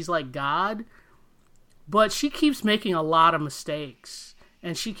believe she's like God, but she keeps making a lot of mistakes,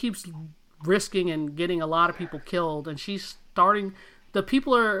 and she keeps risking and getting a lot of people killed, and her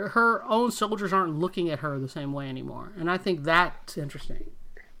own soldiers aren't looking at her the same way anymore, and I think that's interesting.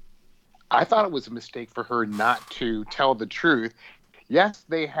 I thought it was a mistake for her not to tell the truth. Yes,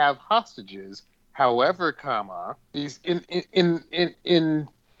 they have hostages. However, these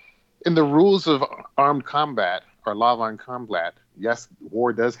in the rules of armed combat, or law of armed combat, yes,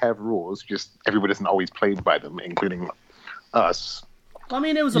 war does have rules, just everybody doesn't always play by them, including us. I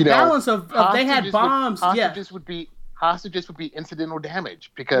mean, it was a balance of they had bombs. Hostages would be incidental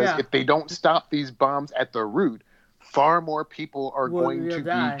damage, because if they don't stop these bombs at the root, far more people are going to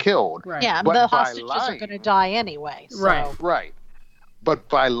be killed. Right. Yeah, but the hostages are going to die anyway. So. Right. But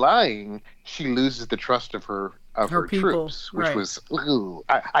by lying, she loses the trust of her troops, which was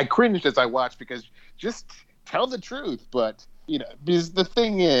I cringed as I watched, because just tell the truth. But because the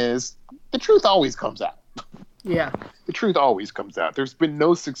thing is, the truth always comes out. Yeah, the truth always comes out. There's been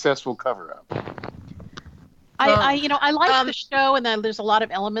no successful cover up. I like the show, and there's a lot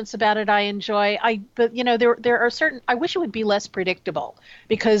of elements about it I enjoy. But there are certain. I wish it would be less predictable,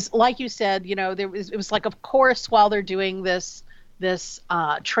 because, like you said, it was like, of course, while they're doing this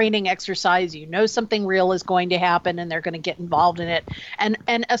training exercise, something real is going to happen, and they're going to get involved in it. And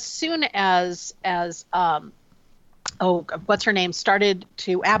as soon as what's her name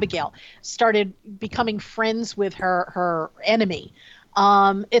Abigail started becoming friends with her enemy.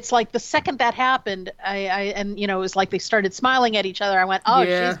 It's like the second that happened, it was like they started smiling at each other. I went,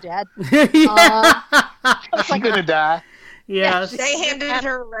 she's dead. She's gonna die. Yeah, they handed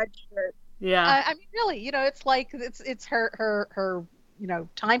her a red shirt. Yeah, I mean, really, it's like it's her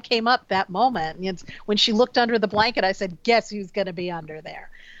time came up that moment. And it's when she looked under the blanket, I said, guess who's going to be under there?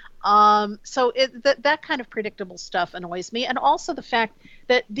 So that kind of predictable stuff annoys me, and also the fact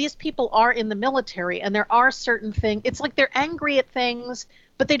that these people are in the military, and there are certain things. It's like they're angry at things,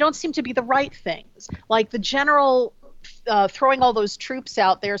 but they don't seem to be the right things. Like the general throwing all those troops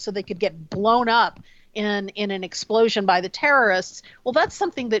out there so they could get blown up in an explosion by the terrorists. Well, that's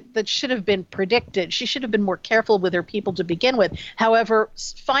something that should have been predicted. She should have been more careful with her people to begin with. However,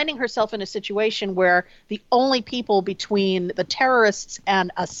 finding herself in a situation where the only people between the terrorists and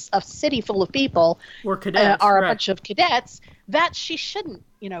a city full of people are a bunch of cadets, that she shouldn't,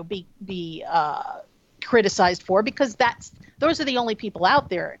 be criticized for, because those are the only people out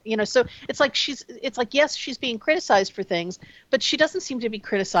there, so it's like yes, she's being criticized for things, but she doesn't seem to be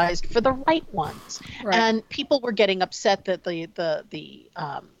criticized for the right ones. Right. And people were getting upset that the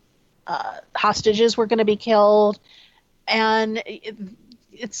hostages were going to be killed, and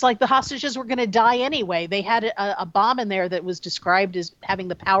it's like the hostages were going to die anyway. They had a bomb in there that was described as having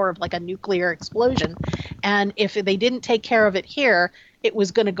the power of like a nuclear explosion, and if they didn't take care of it here, it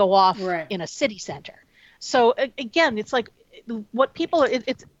was going to go off in a city center. So again, it's like what people.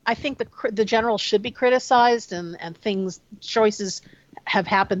 I think the general should be criticized, and choices have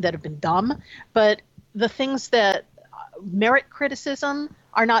happened that have been dumb, but the things that merit criticism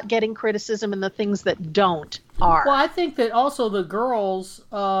are not getting criticism, and the things that don't are. Well, I think that also the girls,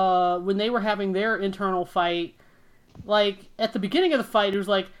 when they were having their internal fight, Like, at the beginning of the fight, it was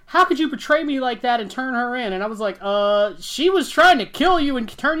like, how could you betray me like that and turn her in? And I was like, she was trying to kill you and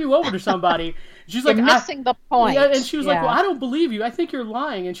turn you over to somebody. She's like, you're missing the point. Yeah, and she was like, well, I don't believe you. I think you're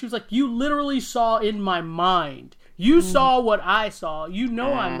lying. And she was like, you literally saw in my mind. You saw what I saw. You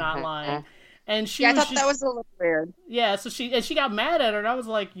know I'm not lying. And she I thought that was a little weird. Yeah, so she got mad at her, and I was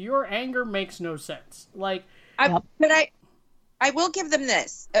like, your anger makes no sense. Like, but I will give them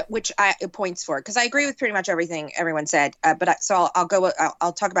this, which I points for, because I agree with pretty much everything everyone said. I'll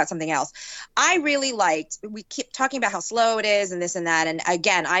talk about something else. I really liked. We keep talking about how slow it is and this and that, and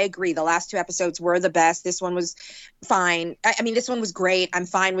again, I agree. The last 2 episodes were the best. This one was fine. I mean, this one was great. I'm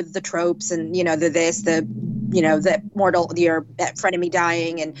fine with the tropes and the mortal, your frenemy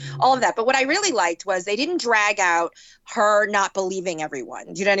dying and all of that. But what I really liked was they didn't drag out her not believing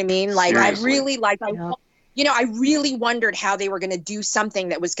everyone. Do you know what I mean? Like, seriously. I really liked. I really wondered how they were going to do something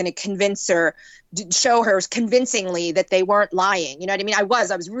that was going to convince her, show her convincingly that they weren't lying. You know what I mean? I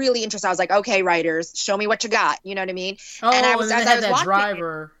was really interested. I was like, okay, writers, show me what you got. You know what I mean? Oh, and I was, as I was watching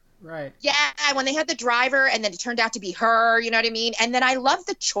driver. Right. Yeah, when they had the driver and then it turned out to be her, you know what I mean? And then I love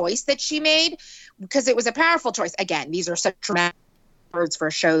the choice that she made because it was a powerful choice. Again, these are such dramatic words for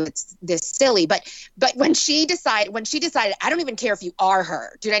a show that's this silly, but when she decided, I don't even care if you are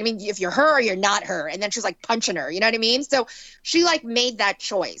her. Do you know what I mean? If you're her or you're not her, and then she's like punching her. You know what I mean? So she like made that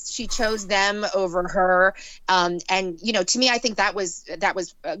choice. She chose them over her, and to me, I think that was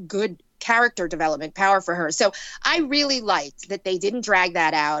a good character development power for her. So I really liked that they didn't drag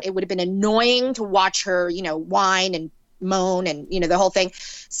that out. It would have been annoying to watch her, whine and moan and the whole thing.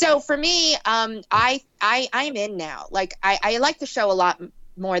 So for me, I'm in now. Like I like the show a lot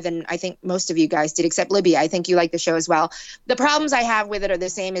more than I think most of you guys did, except Libby. I think you like the show as well. The problems I have with it are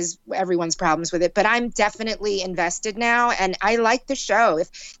the same as everyone's problems with it, but I'm definitely invested now, and I like the show.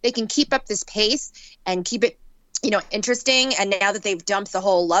 If they can keep up this pace and keep it interesting, and now that they've dumped the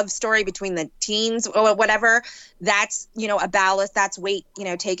whole love story between the teens or whatever, that's a ballast, that's weight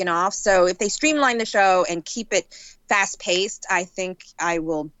taken off. So if they streamline the show and keep it fast paced, I think I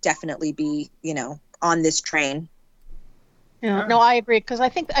will definitely be on this train. Yeah, no, I agree, because I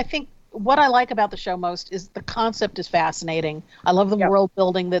think what I like about the show most is the concept is fascinating. I love the world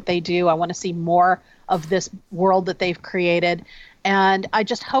building that they do. I want to see more of this world that they've created. And I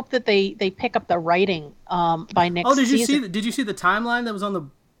just hope that they pick up the writing by next season. Did you see the timeline that was on the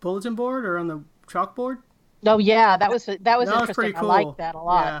bulletin board or on the chalkboard? Oh yeah, that was interesting. Pretty cool. I like that a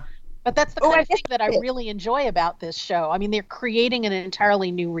lot. Yeah. But that's the kind of thing that I really enjoy about this show. I mean, they're creating an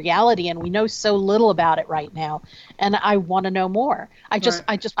entirely new reality, and we know so little about it right now. And I want to know more. I just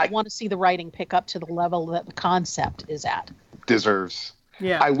want to see the writing pick up to the level that the concept is at. Deserves.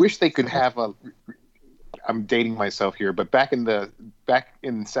 Yeah. I wish they could have I'm dating myself here, but back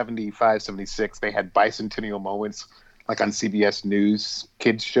in 75, 76, they had bicentennial moments like on CBS News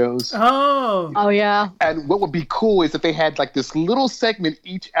kids shows. Oh yeah. And what would be cool is that they had like this little segment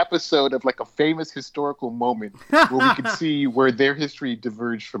each episode of like a famous historical moment where we could see where their history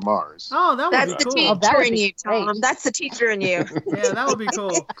diverged from ours. Oh, that's the cool. teacher in you, Tom. That's the teacher in you. Yeah, that would be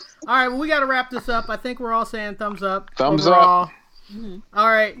cool. All right, well, we got to wrap this up. I think we're all saying thumbs up. Thumbs overall. up. Mm-hmm. All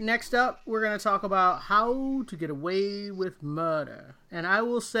right, next up, we're going to talk about how to get away with murder. And I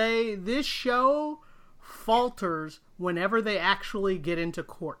will say this show falters whenever they actually get into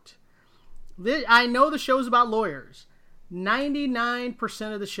court. I know the show's about lawyers.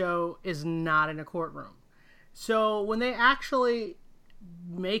 99% of the show is not in a courtroom. So when they actually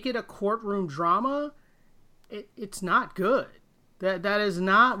make it a courtroom drama, it's not good. That is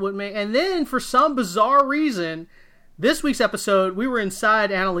not what made... And then for some bizarre reason, this week's episode, we were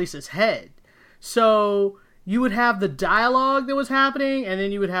inside Annalise's head. So you would have the dialogue that was happening, and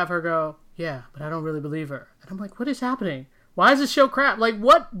then you would have her go, yeah, but I don't really believe her. And I'm like, what is happening? Why is this show crap? Like,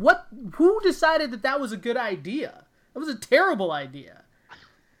 who decided that was a good idea? That was a terrible idea.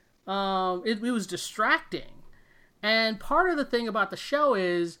 It was distracting. And part of the thing about the show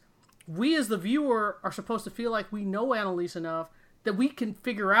is we as the viewer are supposed to feel like we know Annalise enough that we can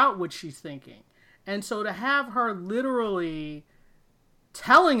figure out what she's thinking. And so to have her literally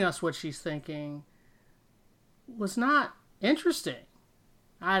telling us what she's thinking was not interesting.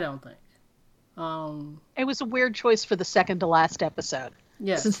 I don't think. It was a weird choice for the second to last episode.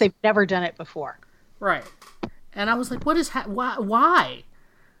 Yes. Since they've never done it before. Right. And I was like, what is why?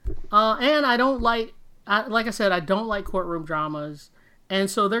 And I don't like I don't like courtroom dramas. And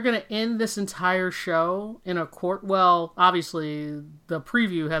so they're going to end this entire show in a court. Well, obviously, the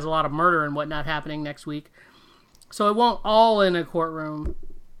preview has a lot of murder and whatnot happening next week. So it won't all in a courtroom.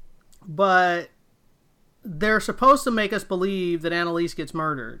 But they're supposed to make us believe that Annalise gets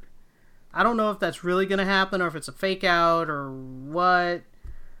murdered. I don't know if that's really going to happen or if it's a fake out or what.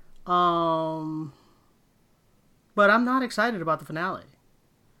 But I'm not excited about the finale.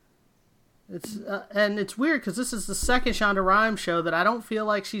 It's and it's weird because this is the second Shonda Rhimes show that I don't feel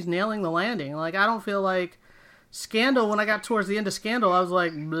like she's nailing the landing. Like, I don't feel like Scandal, when I got towards the end of Scandal, I was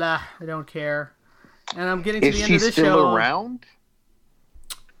like, blah, I don't care. And I'm getting to the end of this show. Is she still around?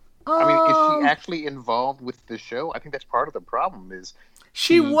 I mean, is she actually involved with the show? I think that's part of the problem. Is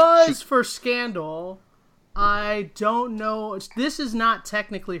she was for Scandal. I don't know. This is not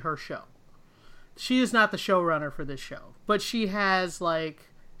technically her show. She is not the showrunner for this show, but she has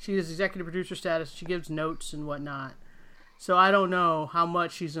she is executive producer status. She gives notes and whatnot. So I don't know how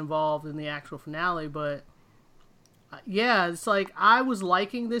much she's involved in the actual finale, but yeah, it's like I was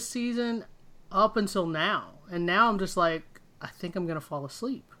liking this season up until now, and now I'm just like, I think I'm gonna fall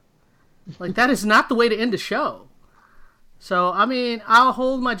asleep. Like, that is not the way to end a show. So, I mean, I'll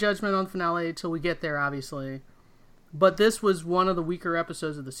hold my judgment on the finale until we get there, obviously. But this was one of the weaker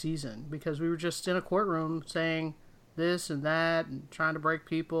episodes of the season because we were just in a courtroom saying this and that and trying to break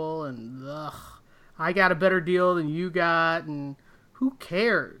people and I got a better deal than you got, and who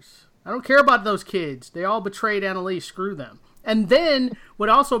cares? I don't care about those kids. They all betrayed Annalise. Screw them. And then, what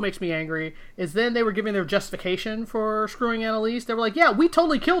also makes me angry is then they were giving their justification for screwing Annalise. They were like, yeah, we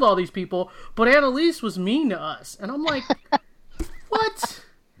totally killed all these people, but Annalise was mean to us. And I'm like, what?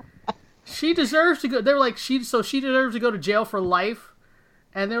 She deserves to go. They were like, she deserves to go to jail for life.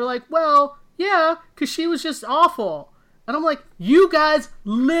 And they were like, well, yeah, because she was just awful. And I'm like, you guys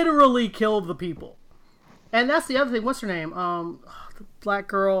literally killed the people. And that's the other thing. What's her name? The black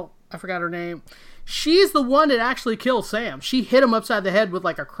girl. I forgot her name. She's the one that actually killed Sam. She hit him upside the head with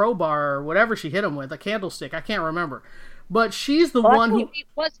like a crowbar or whatever she hit him with, a candlestick. I can't remember. But she's the one who...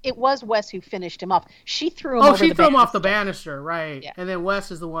 It was Wes who finished him off. She threw him over the banister. Oh, she threw him off the banister, right. Yeah. And then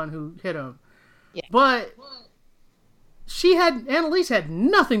Wes is the one who hit him. Yeah. But Annalise had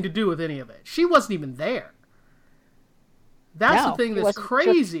nothing to do with any of it. She wasn't even there. That's the thing that's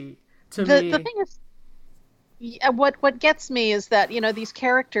crazy to me. The thing is, what gets me is that, these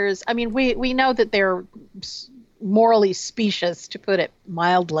characters, I mean, we know that they're morally specious, to put it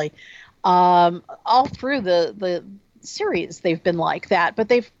mildly. All through the series, they've been like that, but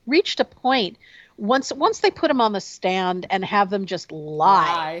they've reached a point once they put them on the stand and have them just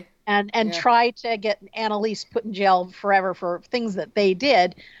lie. And try to get Annalise put in jail forever for things that they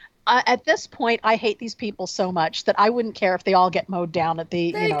did. At this point, I hate these people so much that I wouldn't care if they all get mowed down at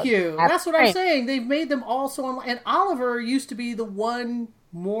the. Thank you. That's what I'm saying. They've made them all so unlike. And Oliver used to be the one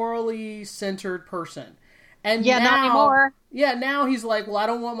morally centered person, and now, not anymore. Yeah, now he's like, well, I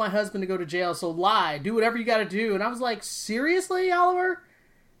don't want my husband to go to jail, so lie, do whatever you got to do. And I was like, seriously, Oliver?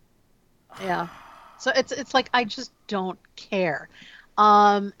 Yeah. So it's like I just don't care.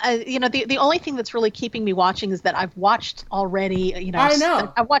 The only thing that's really keeping me watching is that I've watched already, I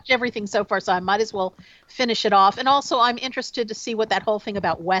know. I've watched everything so far, so I might as well finish it off. And also I'm interested to see what that whole thing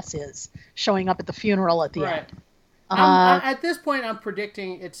about Wes is showing up at the funeral at the end. At this point, I'm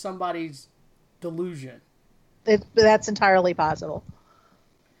predicting it's somebody's delusion. That's entirely possible.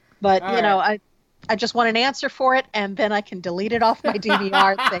 But, I just want an answer for it, and then I can delete it off my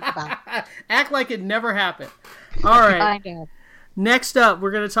DVR and think about it. Act like it never happened. All right. I know. Next up,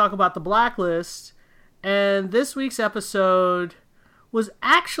 we're going to talk about The Blacklist, and this week's episode was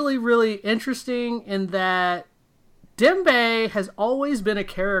actually really interesting in that Dembe has always been a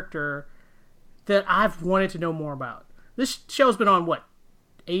character that I've wanted to know more about. This show's been on, what,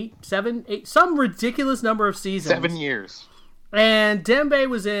 8, some ridiculous number of seasons. 7 years. And Dembe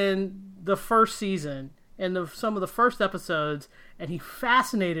was in the first season, in some of the first episodes, and he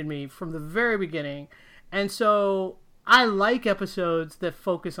fascinated me from the very beginning. And so I like episodes that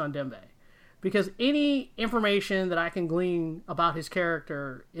focus on Dembe, because any information that I can glean about his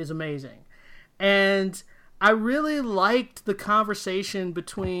character is amazing. And I really liked the conversation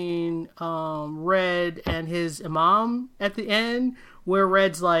between Red and his imam at the end, where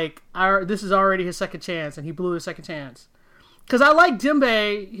Red's like, this is already his second chance, and he blew his second chance. Because I like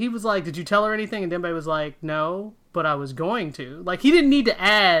Dembe. He was like, did you tell her anything? And Dembe was like, no, but I was going to. Like, he didn't need to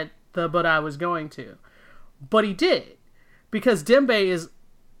add the but I was going to. But he did. Because Dembe is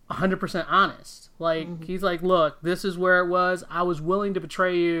 100% honest. Like, he's like, look, this is where it was. I was willing to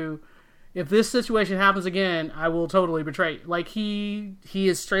betray you. If this situation happens again, I will totally betray you. Like, he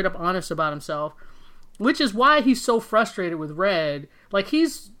is straight up honest about himself. Which is why he's so frustrated with Red. Like,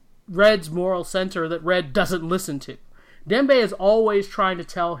 he's Red's moral center that Red doesn't listen to. Dembe is always trying to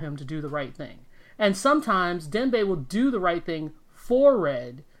tell him to do the right thing. And sometimes Dembe will do the right thing for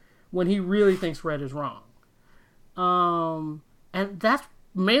Red when he really thinks Red is wrong. And that's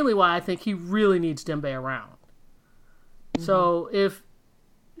mainly why I think he really needs Dembe around. Mm-hmm. So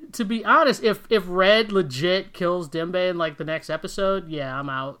to be honest, if Red legit kills Dembe in like the next episode, yeah, I'm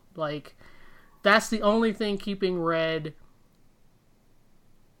out. Like, that's the only thing keeping Red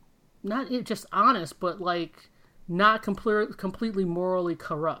not just honest, but like not completely morally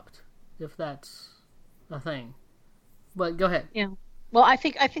corrupt, if that's a thing. But go ahead. Yeah. Well, I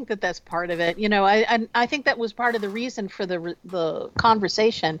think that that's part of it. You know, I think that was part of the reason for the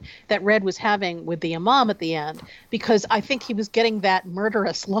conversation that Red was having with the Imam at the end, because I think he was getting that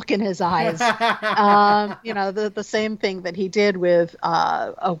murderous look in his eyes. You know, the same thing that he did with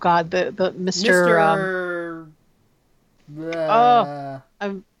the Mr.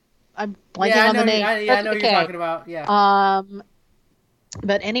 I'm blanking on the name. I know what you're talking about. Yeah.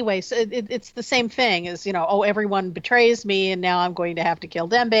 But anyway, so it's the same thing as, you know, oh, everyone betrays me and now I'm going to have to kill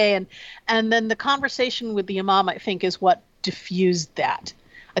Dembe. And then the conversation with the Imam, I think, is what diffused that.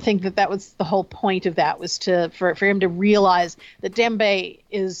 I think that was the whole point of that, was for him to realize that Dembe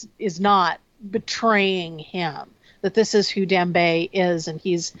is not betraying him, that this is who Dembe is, and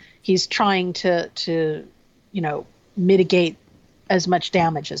he's trying to you know, mitigate as much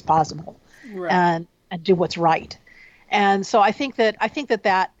damage as possible, right, and do what's right. And so I think that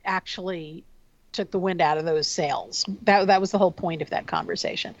actually took the wind out of those sails. That was the whole point of that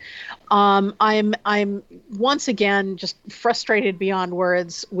conversation. I'm once again just frustrated beyond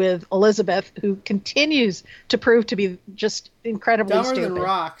words with Elizabeth, who continues to prove to be just incredibly dumber stupid. Than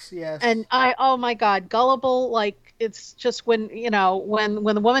rocks, yes. And oh my God, gullible. Like, it's just when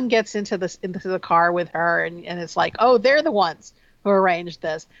the woman gets into the car with her, and it's like, oh, they're the ones who arranged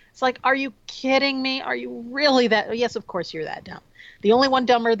this. It's like, are you kidding me? Are you really that? Yes, of course you're that dumb. The only one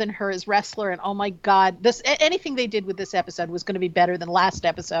dumber than her is Wrestler, and oh my God, anything they did with this episode was going to be better than last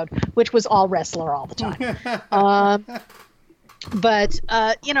episode, which was all Wrestler all the time. But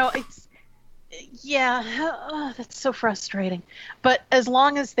you know, it's that's so frustrating. But as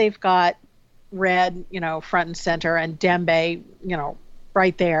long as they've got Red, you know, front and center, and Dembe, you know,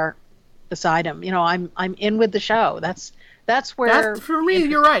 right there beside him, you know, I'm in with the show. That's where... for me,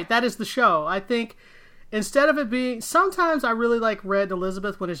 you're right. That is the show. I think instead of it being... Sometimes I really like Red and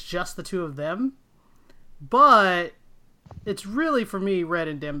Elizabeth when it's just the two of them. But it's really, for me, Red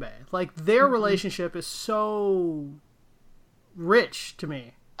and Dembe. Like, their relationship is so rich to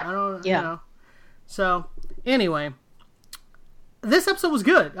me. I don't... Yeah. You know. So, anyway. This episode was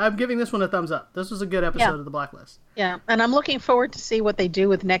good. I'm giving this one a thumbs up. This was a good episode of The Blacklist. Yeah, and I'm looking forward to see what they do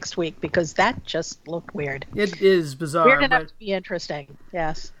with next week, because that just looked weird. It is bizarre. Weird enough to be interesting,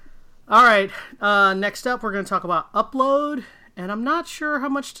 yes. All right, next up we're going to talk about Upload, and I'm not sure how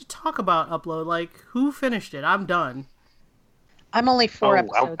much to talk about Upload. Like, who finished it? I'm done. I'm only 4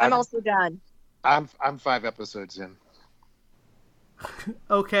 episodes. I'm also done. I'm 5 episodes in.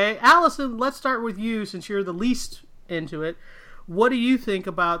 Okay, Allison, let's start with you since you're the least into it. What do you think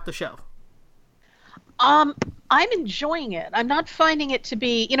about the show? I'm enjoying it. I'm not finding it to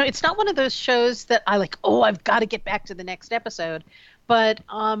be, you know, it's not one of those shows that I like, oh, I've got to get back to the next episode. But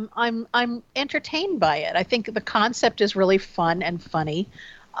I'm entertained by it. I think the concept is really fun and funny.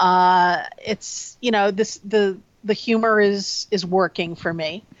 It's, you know, the humor is working for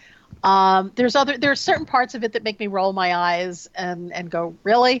me. There are certain parts of it that make me roll my eyes and go,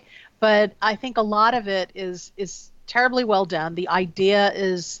 really? But I think a lot of it is terribly well done. The idea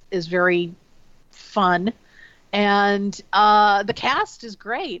is very fun, and the cast is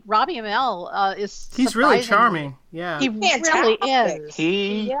great. Robbie Amell he's really charming. Yeah, he really is.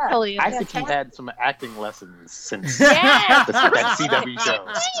 Really is. I think he had some acting lessons since that CW show.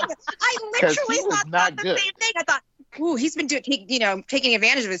 I literally thought the same thing. I thought, ooh, he's been taking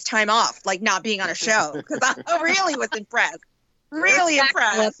advantage of his time off, like not being on a show, because I really was impressed. Really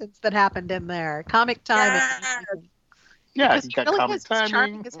impressed. Lessons that happened in there. Comic time. Yeah, he's got really comic timing.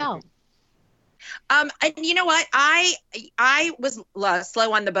 Charming as hell. And you know what? I was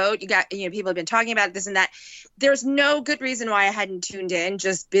slow on the boat. People have been talking about this and that. There's no good reason why I hadn't tuned in,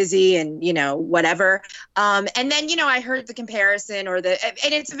 just busy and, you know, whatever. And then, you know, I heard the comparison and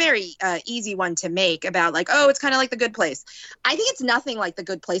it's a very easy one to make about like, oh, it's kind of like The Good Place. I think it's nothing like The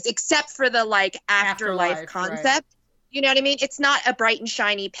Good Place, except for the like afterlife concept. Right. You know what I mean? It's not a bright and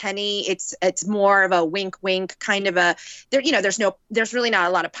shiny penny. It's more of a wink, wink kind of a. There's really not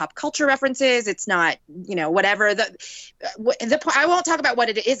a lot of pop culture references. It's not, you know, whatever I won't talk about what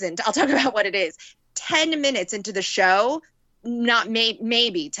it isn't. I'll talk about what it is. 10 minutes into the show,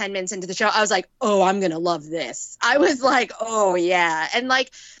 maybe 10 minutes into the show, I was like, oh, I'm gonna love this. I was like, oh yeah, and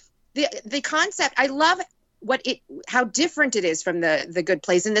like the concept. I love how different it is from the Good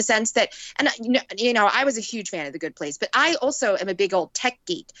Place, in the sense that, and I was a huge fan of the Good Place, but I also am a big old tech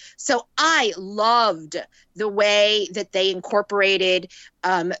geek. So I loved the way that they incorporated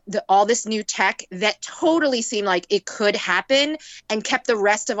all this new tech that totally seemed like it could happen, and kept the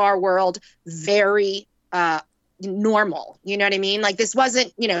rest of our world very normal. You know what I mean? Like, this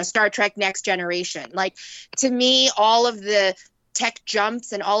wasn't, Star Trek Next Generation. Like, to me, all of the tech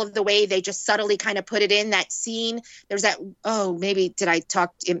jumps and all of the way they just subtly kind of put it in that scene. There's that, maybe did I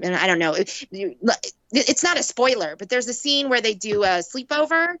talk, I don't know. It's not a spoiler, but there's a scene where they do a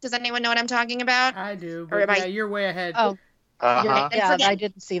sleepover. Does anyone know what I'm talking about? I do. But you're way ahead. Oh, Uh-huh. yeah, I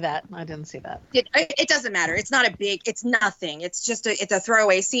didn't see that. It doesn't matter. It's not it's nothing. It's just it's a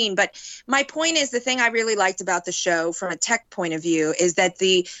throwaway scene. But my point is, the thing I really liked about the show from a tech point of view is that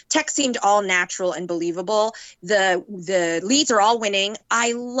the tech seemed all natural and believable. The leads are all winning.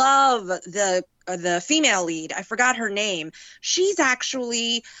 I love the female lead. I forgot her name. She's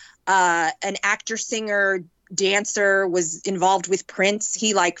actually an actor, singer, dancer, was involved with Prince.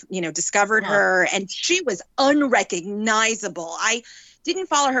 He discovered her, and she was unrecognizable. I didn't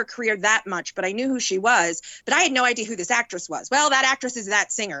follow her career that much, but I knew who she was, but I had no idea who this actress was. Well, that actress is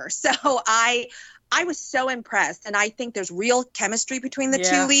that singer. So I was so impressed, and I think there's real chemistry between the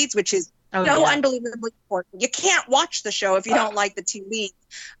two leads, which is unbelievably important. You can't watch the show if you don't like the two leads.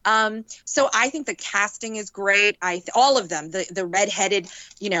 So I think the casting is great. All of them, the redheaded,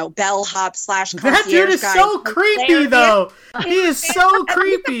 bellhop / concierge that dude is guy, so creepy, though. He is so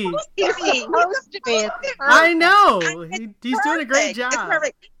creepy. I know. He's doing a great job. It's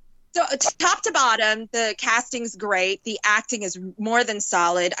perfect. So top to bottom, the casting's great. The acting is more than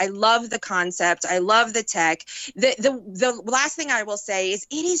solid. I love the concept. I love the tech. The last thing I will say is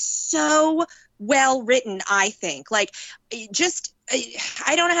it is so well written, I think. Like,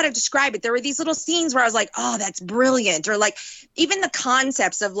 I don't know how to describe it. There were these little scenes where I was like, oh, that's brilliant. Or like even the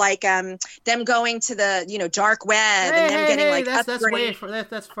concepts of them going to the, dark web and them getting that's further.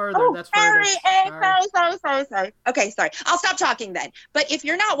 That's further. Sorry. Okay, sorry. I'll stop talking then. But if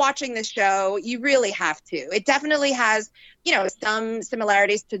you're not watching the show, you really have to. It definitely has, some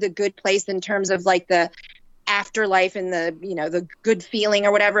similarities to The Good Place in terms of like the afterlife and the good feeling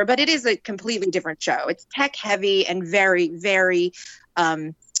or whatever, but it is a completely different show. It's tech heavy and very, very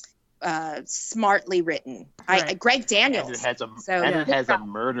smartly written. Right. Greg Daniels. And it has a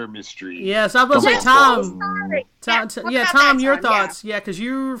murder mystery. Yes, I was going to say, Tom, your thoughts. Yeah, because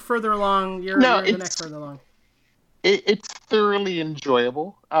you're further along. You're the next further along. It's thoroughly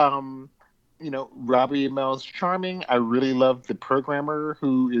enjoyable. Robbie Amell's charming. I really love the programmer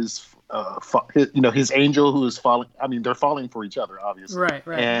who is his angel who is falling. I mean, they're falling for each other, obviously. Right.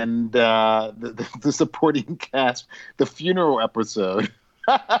 And the supporting cast, the funeral episode.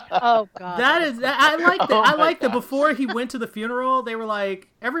 Oh God, I liked that before he went to the funeral, they were like,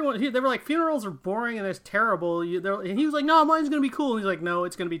 funerals are boring and it's terrible. And he was like, no, mine's gonna be cool. And he's like, no,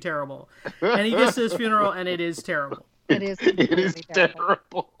 it's gonna be terrible. And he gets to his funeral and it is terrible. It is. It is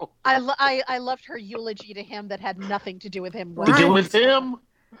terrible. I loved her eulogy to him that had nothing to do with him. To do with him.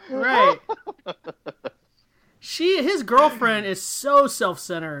 Right. His girlfriend is so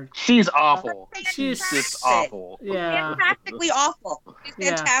self-centered. She's awful. She's just awful. Yeah. Fantastically awful. She's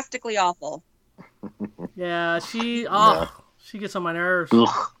fantastically awful. Yeah, she gets on my nerves.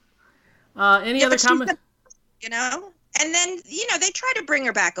 Any other comments? And then, they try to bring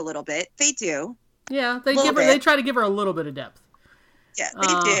her back a little bit. They do. Yeah, they try to give her a little bit of depth. Yeah, they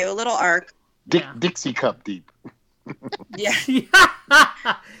do. A little arc. Dixie Cup deep. Yeah.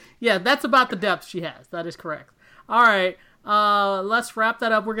 Yeah, that's about the depth she has. That is correct. All right, let's wrap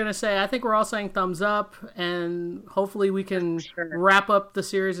that up. We're going to say, I think we're all saying thumbs up, and hopefully we can wrap up the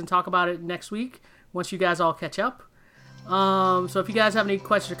series and talk about it next week once you guys all catch up. So if you guys have any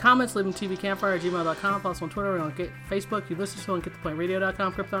questions or comments, leave them tvcampfire@gmail.com. Follow us on Twitter and on Facebook. You listen to us on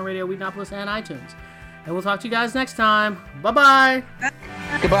GetThePointRadio.com, Krypton Radio, Whedonopolis, and iTunes. And we'll talk to you guys next time. Bye-bye.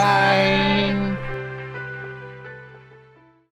 Goodbye.